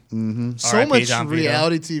 Bam. So R.I.P. much Don Vito.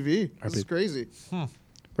 reality TV. This is crazy.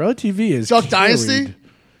 Reality TV is Duck carried. Dynasty?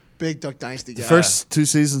 Big Duck Dynasty guy. The first 2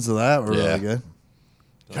 seasons of that were Yeah. really good.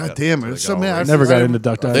 God damn it. There's so many. I never got into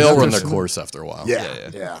Duck Dynasty. They all run their course after a while.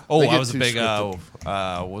 Yeah. Oh, They I get was a too big. scripted.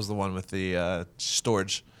 What was the one with the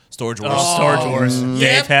storage wars? Oh, Storage Wars. Dave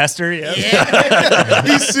Yep. Hester. Yep.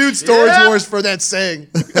 He sued Storage Wars for that saying.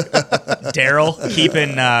 Daryl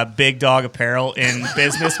keeping Big Dog Apparel in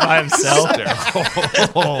business by himself.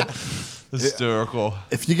 Hysterical.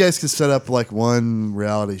 If you guys could set up like one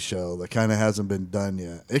reality show that kind of hasn't been done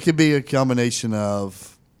yet, it could be a combination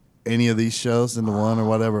of any of these shows into one or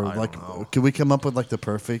whatever. Like, could we come up with like the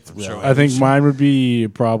perfect? reality I think show? mine would be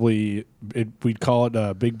probably we'd call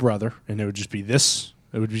it Big Brother, and it would just be this.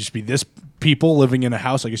 It would just be this people living in a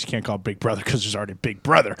house. I guess you can't call it Big Brother because there's already Big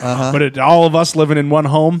Brother. But all of us living in one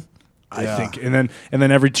home. I think, and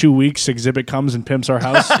then every 2 weeks, Exhibit comes and pimps our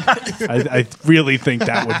house. I really think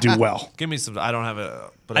that would do well. Give me some. I don't have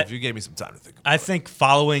a. But if you gave me some time to think. I think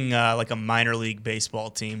following like a minor league baseball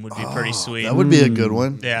team would be pretty sweet. That would be a good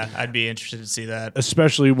one. Yeah, I'd be interested to see that.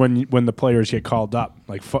 Especially when the players get called up,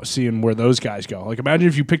 like seeing where those guys go. Like imagine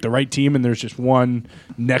if you pick the right team and there's just one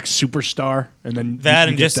next superstar, and then That you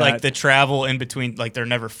and get just that. like the travel in between, like they're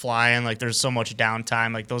never flying. Like there's so much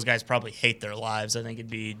downtime. Like those guys probably hate their lives. I think it'd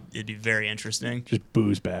be very interesting. just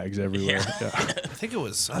booze bags everywhere. Yeah. I think it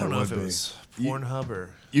was. I don't know if it was Pornhub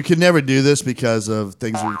or. You could never do this because of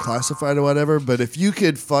things that are classified or whatever. But if you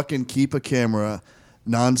could fucking keep a camera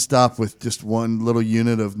nonstop with just one little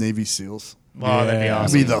unit of Navy SEALs. Wow, that'd be Yeah.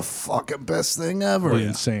 awesome. That'd be the fucking best thing ever. Pretty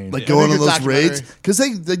insane. Like Yeah. going That'd on be a those good raids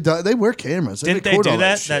documentary. because they wear cameras. Didn't they record do all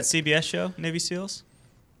that shit. CBS show, Navy SEALs?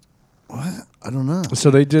 What? I don't know.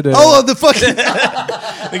 So they did. Oh, the fucking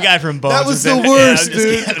The guy from Bones. that was in the it. worst, Yeah, I'm just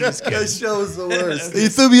dude. kidding, I'm just kidding. That show was the worst. He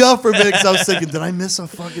threw me off for a minute because I was thinking, did I miss a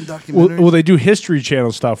fucking documentary? Well, they do History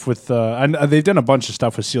Channel stuff with, and they've done a bunch of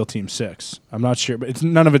stuff with SEAL Team 6. I'm not sure, but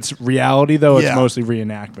none of it's reality though. It's Yeah. mostly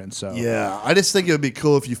reenactment. So Yeah, I just think it would be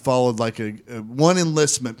cool if you followed like a one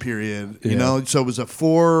enlistment period, you Yeah. know. So it was a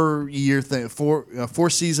 4-year thing,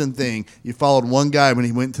 4-season thing. You followed one guy when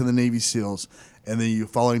he went to the Navy SEALs, and then you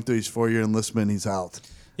follow him through his 4-year enlistment. And he's out.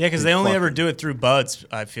 Yeah, because they only ever do it through buds.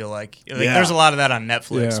 I feel like Yeah. there's a lot of that on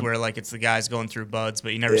Netflix Yeah. where like it's the guys going through buds,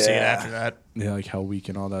 but you never see it Yeah. after that. yeah, like Hell Week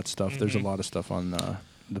and all that stuff. There's a lot of stuff on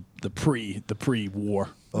the pre-war.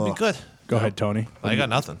 It'd be good. Go ahead, Tony. I got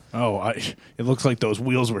nothing. Oh, it looks like those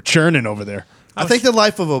wheels were churning over there. I think the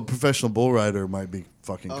life of a professional bull rider might be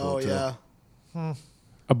fucking cool too. Yeah.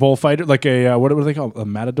 A bullfighter, like a what do they call it? A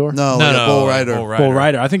matador? No, like a bull rider. Bull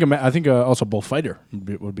rider. I think also bullfighter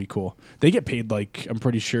would be cool. They get paid like I'm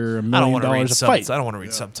pretty sure $1 million a fight. I don't want to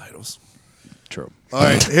read subtitles. True. All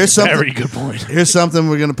right, here's something. Very good point. Here's something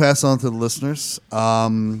we're going to pass on to the listeners. I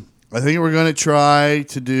think we're going to try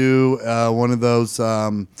to do one of those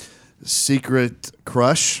secret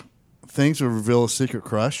crush things. We reveal a secret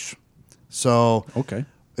crush. So, okay,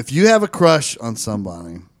 if you have a crush on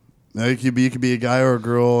somebody, now you could be a guy or a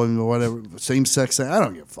girl and whatever, same sex thing. I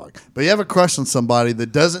don't give a fuck. But you have a crush on somebody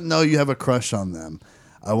that doesn't know you have a crush on them.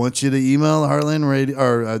 I want you to email the Heartland Radio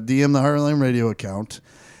or DM the Heartland Radio account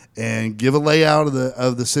and give a layout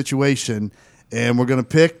of the situation. And we're going to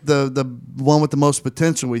pick the one with the most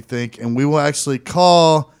potential, we think, and we will actually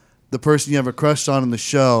call the person you have a crush on in the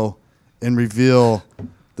show and reveal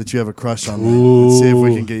that you have a crush on them and see if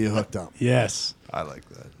we can get you hooked up. Yes. I like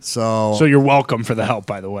that. So you're welcome for the help,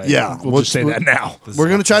 by the way. Yeah. We'll just say that now. We're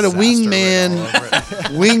going to try to wingman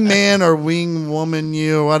or wing woman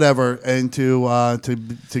you or whatever and to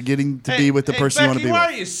getting to be with the person you want to be why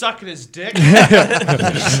with. are you sucking his dick?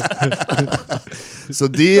 So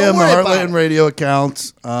DM the Heartland Radio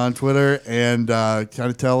account on Twitter and kind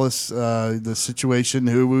of tell us the situation,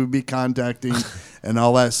 who we would be contacting, and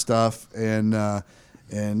all that stuff, and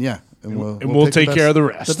yeah, and we'll take care of the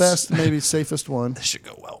rest. The best, maybe safest one. This should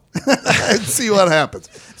go well. And see what happens.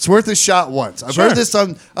 It's worth a shot once. I've heard this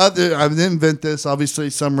on other. I didn't invent this. Obviously,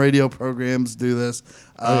 some radio programs do this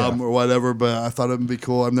or whatever. But I thought it would be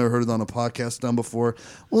cool. I've never heard it on a podcast done before.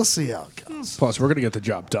 We'll see how it goes. Plus, we're gonna get the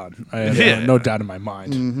job done. I have no doubt in my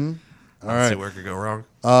mind. Mm-hmm. All Let's right. see where it could go wrong.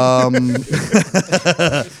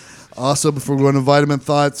 Also, before we go into Vitamin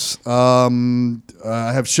Thoughts, I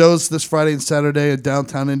have shows this Friday and Saturday in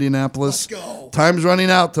downtown Indianapolis. Let's go. Time's running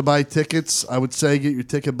out to buy tickets. I would say get your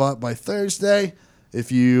ticket bought by Thursday if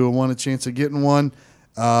you want a chance of getting one.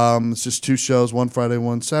 It's just 2 shows, one Friday,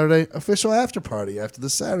 one Saturday. Official after party after the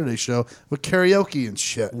Saturday show with karaoke and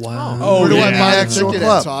shit. Wow. Oh, Where do I yeah. buy the Actual ticket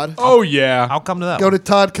club. at, Todd? Oh yeah. I'll come to that. Go one. to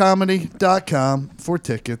toddcomedy.com for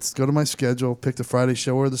tickets. Go to my schedule. Pick the Friday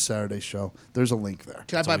show or the Saturday show. There's a link there.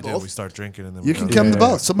 Can I buy We do. both? We start drinking and then You we can go. come to Yeah.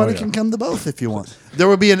 both. Somebody can come to both if you want. There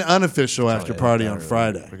will be an unofficial after party on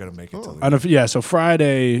Friday. We're gonna make it to the Yeah. So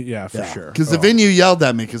Friday, for sure. Because the venue yelled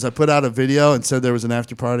at me because I put out a video and said there was an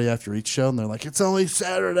after party after each show, and they're like, "It's only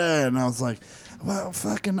Saturday," and I was like, "Well,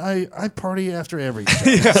 fucking, I party after every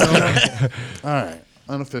show." So, all right,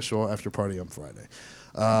 unofficial after party on Friday.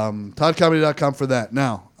 ToddComedy.com for that.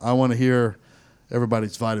 Now, I want to hear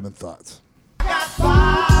everybody's Vitamin Thoughts.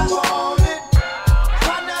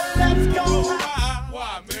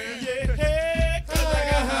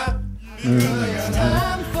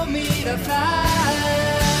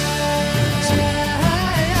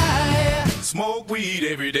 Smoke weed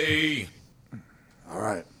every day. All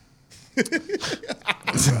right,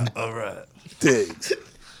 All right. Diggs.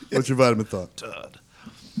 What's your Vitamin Thought? Todd.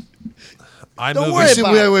 I'm Don't moving. worry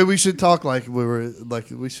about it. Wait, we should talk like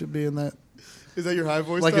we should be in that. Is that your high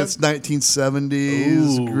voice? Like Todd? it's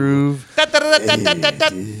 1970s groove.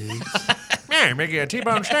 Hey, making a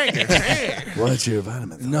T-bone steak. What's your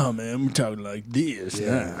Vitamin Thought? No, man, we're talking like this.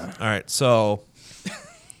 Yeah. All right, so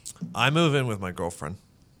I move in with my girlfriend.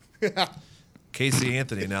 Casey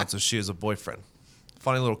Anthony announces she has a boyfriend.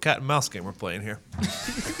 Funny little cat and mouse game we're playing here.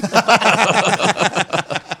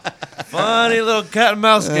 Funny little cat and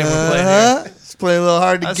mouse game we're playing here. It's playing a little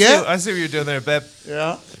hard to I get. see what you're doing there, babe.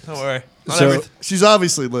 Yeah. Don't worry. Not So- every- She's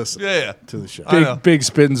obviously listening yeah. to the show. I know. Big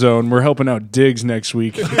spin zone. We're helping out Diggs next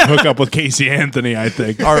week. Hook up with Casey Anthony, I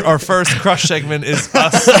think. Our first crush segment is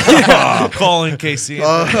us calling Casey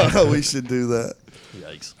Anthony. We should do that.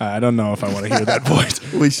 I don't know if I want to hear that voice.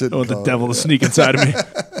 We should. I want the call devil it. to sneak inside of me.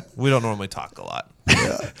 We don't normally talk a lot.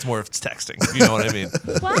 It's more of texting. You know what I mean?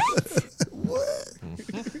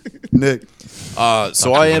 Nick.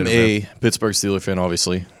 So I am a Pittsburgh Steelers fan,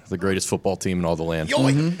 obviously. The greatest football team in all the land.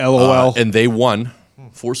 LOL. And they won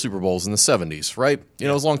 4 Super Bowls in the 70s, right? You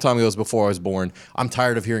know, it was a long time ago. It was before I was born. I'm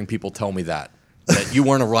tired of hearing people tell me that you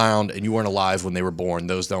weren't around and you weren't alive when they were born.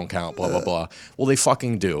 Those don't count, blah, blah, blah. Well, they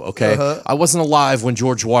fucking do, okay? I wasn't alive when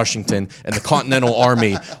George Washington and the Continental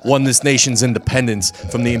Army won this nation's independence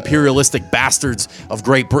from the imperialistic bastards of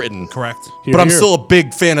Great Britain. Correct. Here, But I'm here. still a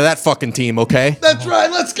big fan of that fucking team, okay? That's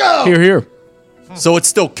right. Let's go. Here. So it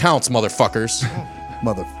still counts, motherfuckers.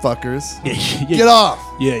 motherfuckers. Yeah, Get off.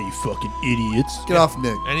 Yeah, you fucking idiots. Get off,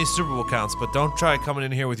 Nick. Any Super Bowl counts, but don't try coming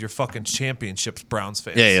in here with your fucking championships, Browns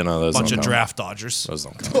fans. Yeah, no, those bunch don't of count. draft dodgers. Those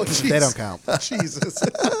don't count. Oh, jeez. They don't count. Jesus.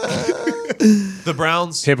 The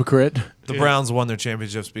Browns. Hypocrite. The Browns won their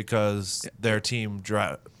championships because their team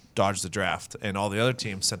dodged the draft, and all the other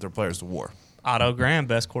teams sent their players to war. Otto Graham,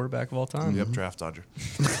 best quarterback of all time. Yep, draft dodger.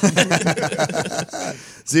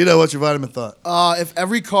 Zito, what's your vitamin thought? If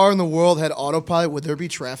every car in the world had autopilot, would there be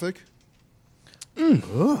traffic?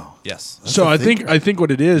 Yes. So I think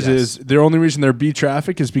what it is the only reason there be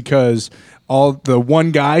traffic is because all the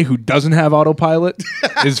one guy who doesn't have autopilot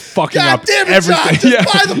is fucking God up damn it, everything. John,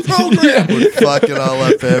 just buy the program. We're fucking all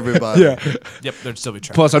up to everybody. Yeah. Yep, there'd still be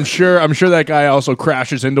traffic. Plus, I'm sure that guy also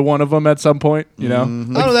crashes into one of them at some point. You know. I don't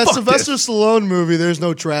know, that Sylvester Stallone movie, there's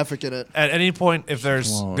no traffic in it. At any point, if there's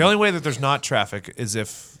the only way that there's not traffic is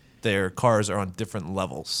if their cars are on different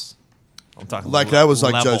levels. I'm talking Like that was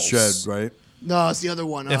like levels. Judge Dredd, right? No, it's the other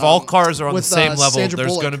one. If all cars are on the with, same level, Sandra there's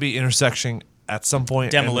Bullock. going to be intersection at some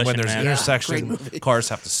point. Demolition and when there's Man. intersection, Great movie. cars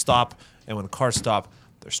have to stop, and when cars stop,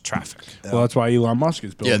 there's traffic. Well, that's why Elon Musk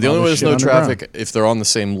is building. Yeah, the all only way this there's shit no underground. traffic if they're on the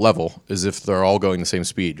same level is if they're all going the same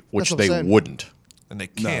speed, which That's what I'm they saying. wouldn't. And they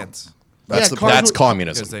can't. That's Yeah, the cars That's would-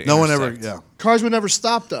 communism. Because they No one ever. intersect. Yeah. Cars would never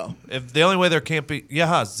stop, though. If the only way there can't be,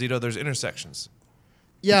 Zito, there's intersections.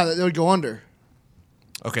 Yeah, they would go under.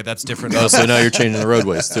 Okay, that's different. Oh, so now you're changing the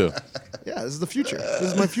roadways too. Yeah, this is the future.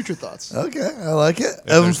 This is my future thoughts. Okay, I like it.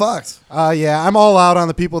 Evan Fox. Yeah, I'm all out on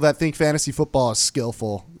the people that think fantasy football is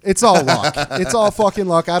skillful. It's all luck. It's all fucking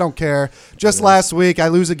luck. I don't care. Just last week, I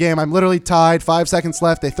lose a game. I'm literally tied. 5 seconds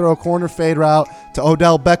left. They throw a corner fade route to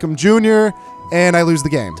Odell Beckham Jr., and I lose the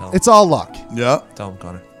game. It's all luck. Yeah. Tell him,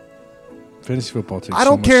 Connor. Fantasy football takes I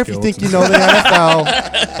don't so much care if skill. you think you know the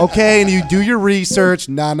NFL, okay, and you do your research.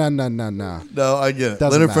 Nah. No, I get it.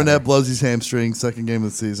 Doesn't Leonard matter. Fournette blows his hamstring, second game of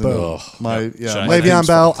the season. Boom. My Should yeah. I my say Le'Veon team's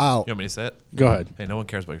Bell fucked. out. You want me to say it? Go ahead. Hey, no one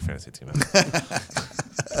cares about your fantasy team.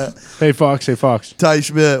 Hey, Fox. Ty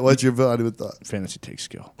Schmidt, what's your vitamin thought? Fantasy takes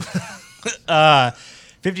skill.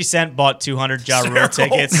 50 Cent bought 200 Ja Rule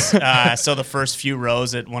tickets, so the first few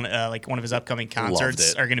rows at one of his upcoming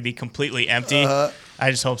concerts it. are going to be completely empty. I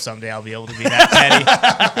just hope soday I'll be able to be that petty.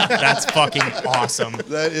 That's fucking awesome.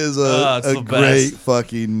 That is it's a the great best.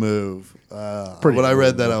 fucking move. Pretty When I cool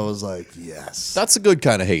read that, I was like, yes. That's a good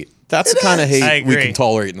kind of hate. That's the kind of I hate we agree. can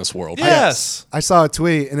tolerate in this world. Yes. I saw a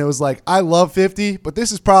tweet, and it was like, I love 50, but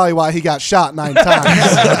this is probably why he got shot 9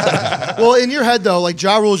 times. Well, in your head, though, like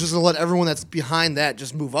Ja Rule is just going to let everyone that's behind that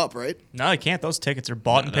just move up, right? No, you can't. Those tickets are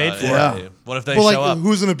bought and paid for. Yeah. What if they But, like, show up?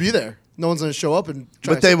 who's going to be there? No one's going to show up and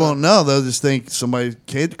try But to they sit won't down. know. They'll just think somebody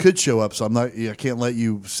could show up, so I can't let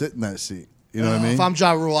you sit in that seat. You know what I mean? If I'm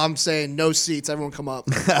Ja Rule, I'm saying no seats. Everyone come up.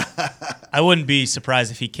 I wouldn't be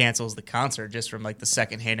surprised if he cancels the concert just from like the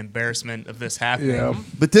secondhand embarrassment of this happening. Yeah.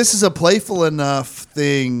 But this is a playful enough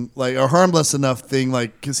thing, like a harmless enough thing,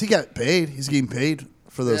 like because he got paid. He's getting paid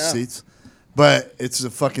for those Yeah. seats. But it's a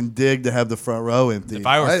fucking dig to have the front row empty. If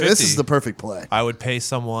I were this 50, is the perfect play. I would pay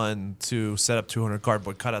someone to set up 200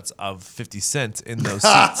 cardboard cutouts of 50 Cent in those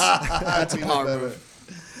seats. That's a power move.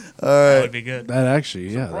 That would be good. That actually,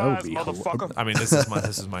 yeah, that would be. I mean, this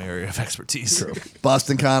is my area of expertise.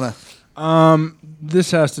 Boston Connor.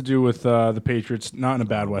 This has to do with the Patriots, not in a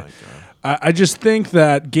bad way. I just think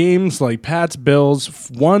that games like Pats Bills,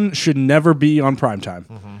 one should never be on primetime,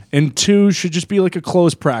 and two should just be like a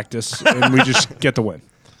closed practice, and we just get the win.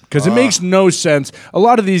 Because it makes no sense. A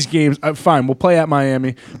lot of these games, fine, we'll play at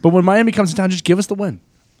Miami, but when Miami comes to town, just give us the win,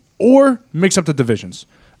 or mix up the divisions.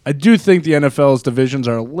 I do think the NFL's divisions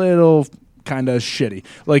are a little kind of shitty.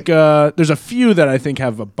 Like, there's a few that I think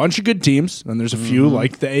have a bunch of good teams, and there's a few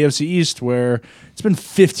like the AFC East where it's been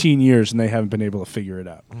 15 years and they haven't been able to figure it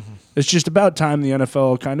out. It's just about time the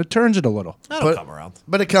NFL kind of turns it a little. That'll come around.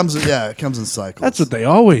 But it comes in cycles. That's what they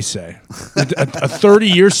always say. A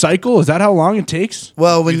 30-year cycle? Is that how long it takes?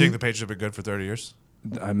 Well, Do when you think the Patriots have been good for 30 years?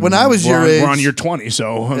 When I was your age- we're on year 20,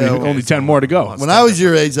 so I mean, Yeah, okay, only 10 more to go. when I was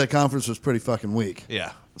your age, that conference was pretty fucking weak.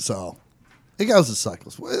 Yeah. So it goes in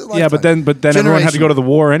cycles. Yeah, but then everyone had to go to the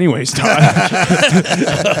war anyways, Todd.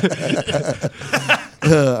 All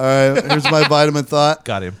right, here's my vitamin thought.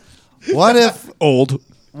 Got him. What if Old.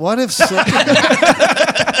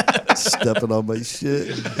 stepping on my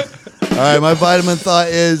shit? All right, my vitamin thought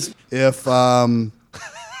is if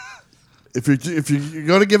you're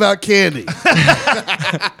going to give out candy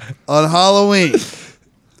on Halloween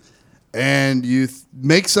and you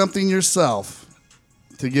make something yourself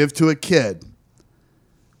to give to a kid,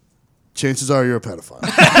 chances are you're a pedophile.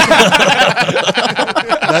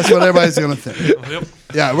 That's what everybody's going to think. Yep.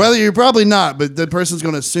 Yeah, whether you're probably not, but the person's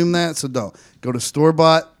going to assume that, so don't. Go to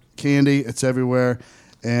store-bought candy. It's everywhere.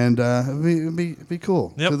 And it'd be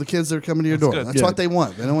cool. Yep. To the kids that are coming to your That's door. good. That's Yeah. what they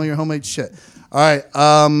want. They don't want your homemade shit. All right.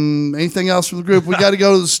 Anything else from the group? We got to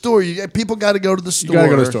go to the store. People got to go to the store. gotta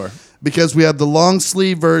go to the store. Because we have the long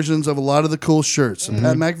sleeve versions of a lot of the cool shirts. Mm-hmm.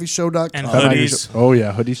 PatMcAfeeShow.com. And hoodies. Oh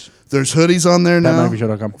yeah, hoodies. There's hoodies on there now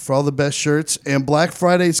PatMcAfeeShow.com. for all the best shirts. And Black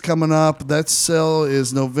Friday's coming up. That sale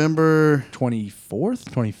is November 24th,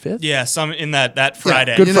 25th. Yeah, some in that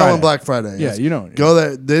Friday. Good you know Friday. when Black Friday is. Yeah, you know. Go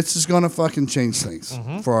there. This is going to fucking change things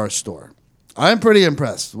for our store. I'm pretty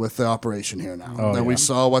impressed with the operation here now. That we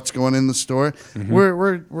saw what's going in the store.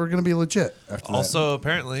 We're going to be legit after that. Also,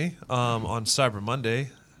 apparently, on Cyber Monday,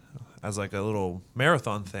 as like a little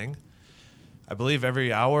marathon thing, I believe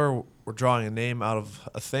every hour we're drawing a name out of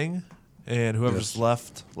a thing, and whoever's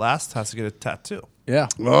left last has to get a tattoo. Yeah,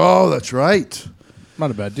 Oh, that's right. not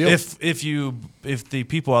a bad deal. If the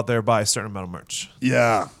people out there buy a certain amount of merch,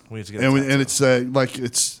 Yeah. we have to get a And, tattoo. and it's like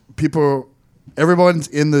it's people. Everyone's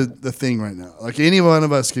in the thing right now. Like any one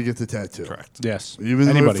of us could get the tattoo. Correct. yes, Even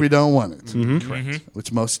anybody. if we don't want it. Correct.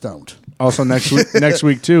 Which most don't. Also next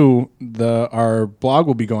week too, our blog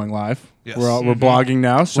will be going live. Yes. We're blogging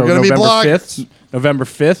now, so We're gonna be November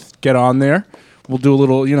 5th, get on there. We'll do a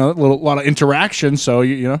little, lot of interaction. So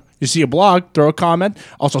you see a blog, throw a comment.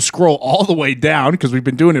 Also scroll all the way down because we've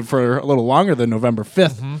been doing it for a little longer than November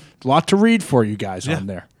 5th. A lot to read for you guys on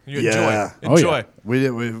there. You Yeah. enjoy. Oh, Enjoy. yeah.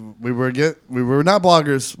 We were not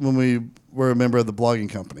bloggers when we were a member of the blogging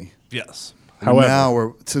company. Yes. And However-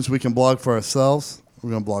 now since we can blog for ourselves, we're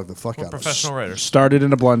gonna blog the fuck We're out of professional writers. Started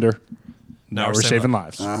in a blender. Now we're saving saving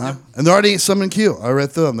lives. Uh-huh. And there already some in queue. I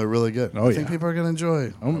read through them; they're really good. Oh, I think yeah. people are gonna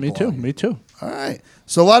enjoy. Oh, our me too. blogging. Me too. All right.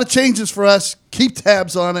 So a lot of changes for us. Keep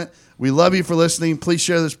tabs on it. We love you for listening. Please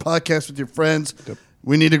share this podcast with your friends.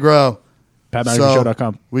 We need to grow.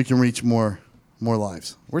 PatMcAfeeShow.com. We can reach more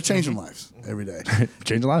lives. We're changing lives every day.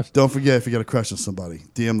 Changing lives. Don't forget, if you got a crush on somebody,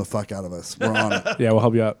 DM the fuck out of us. We're on it. Yeah, we'll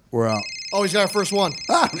help you out. We're out. Oh, he's got our first one.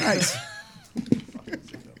 Ah, nice.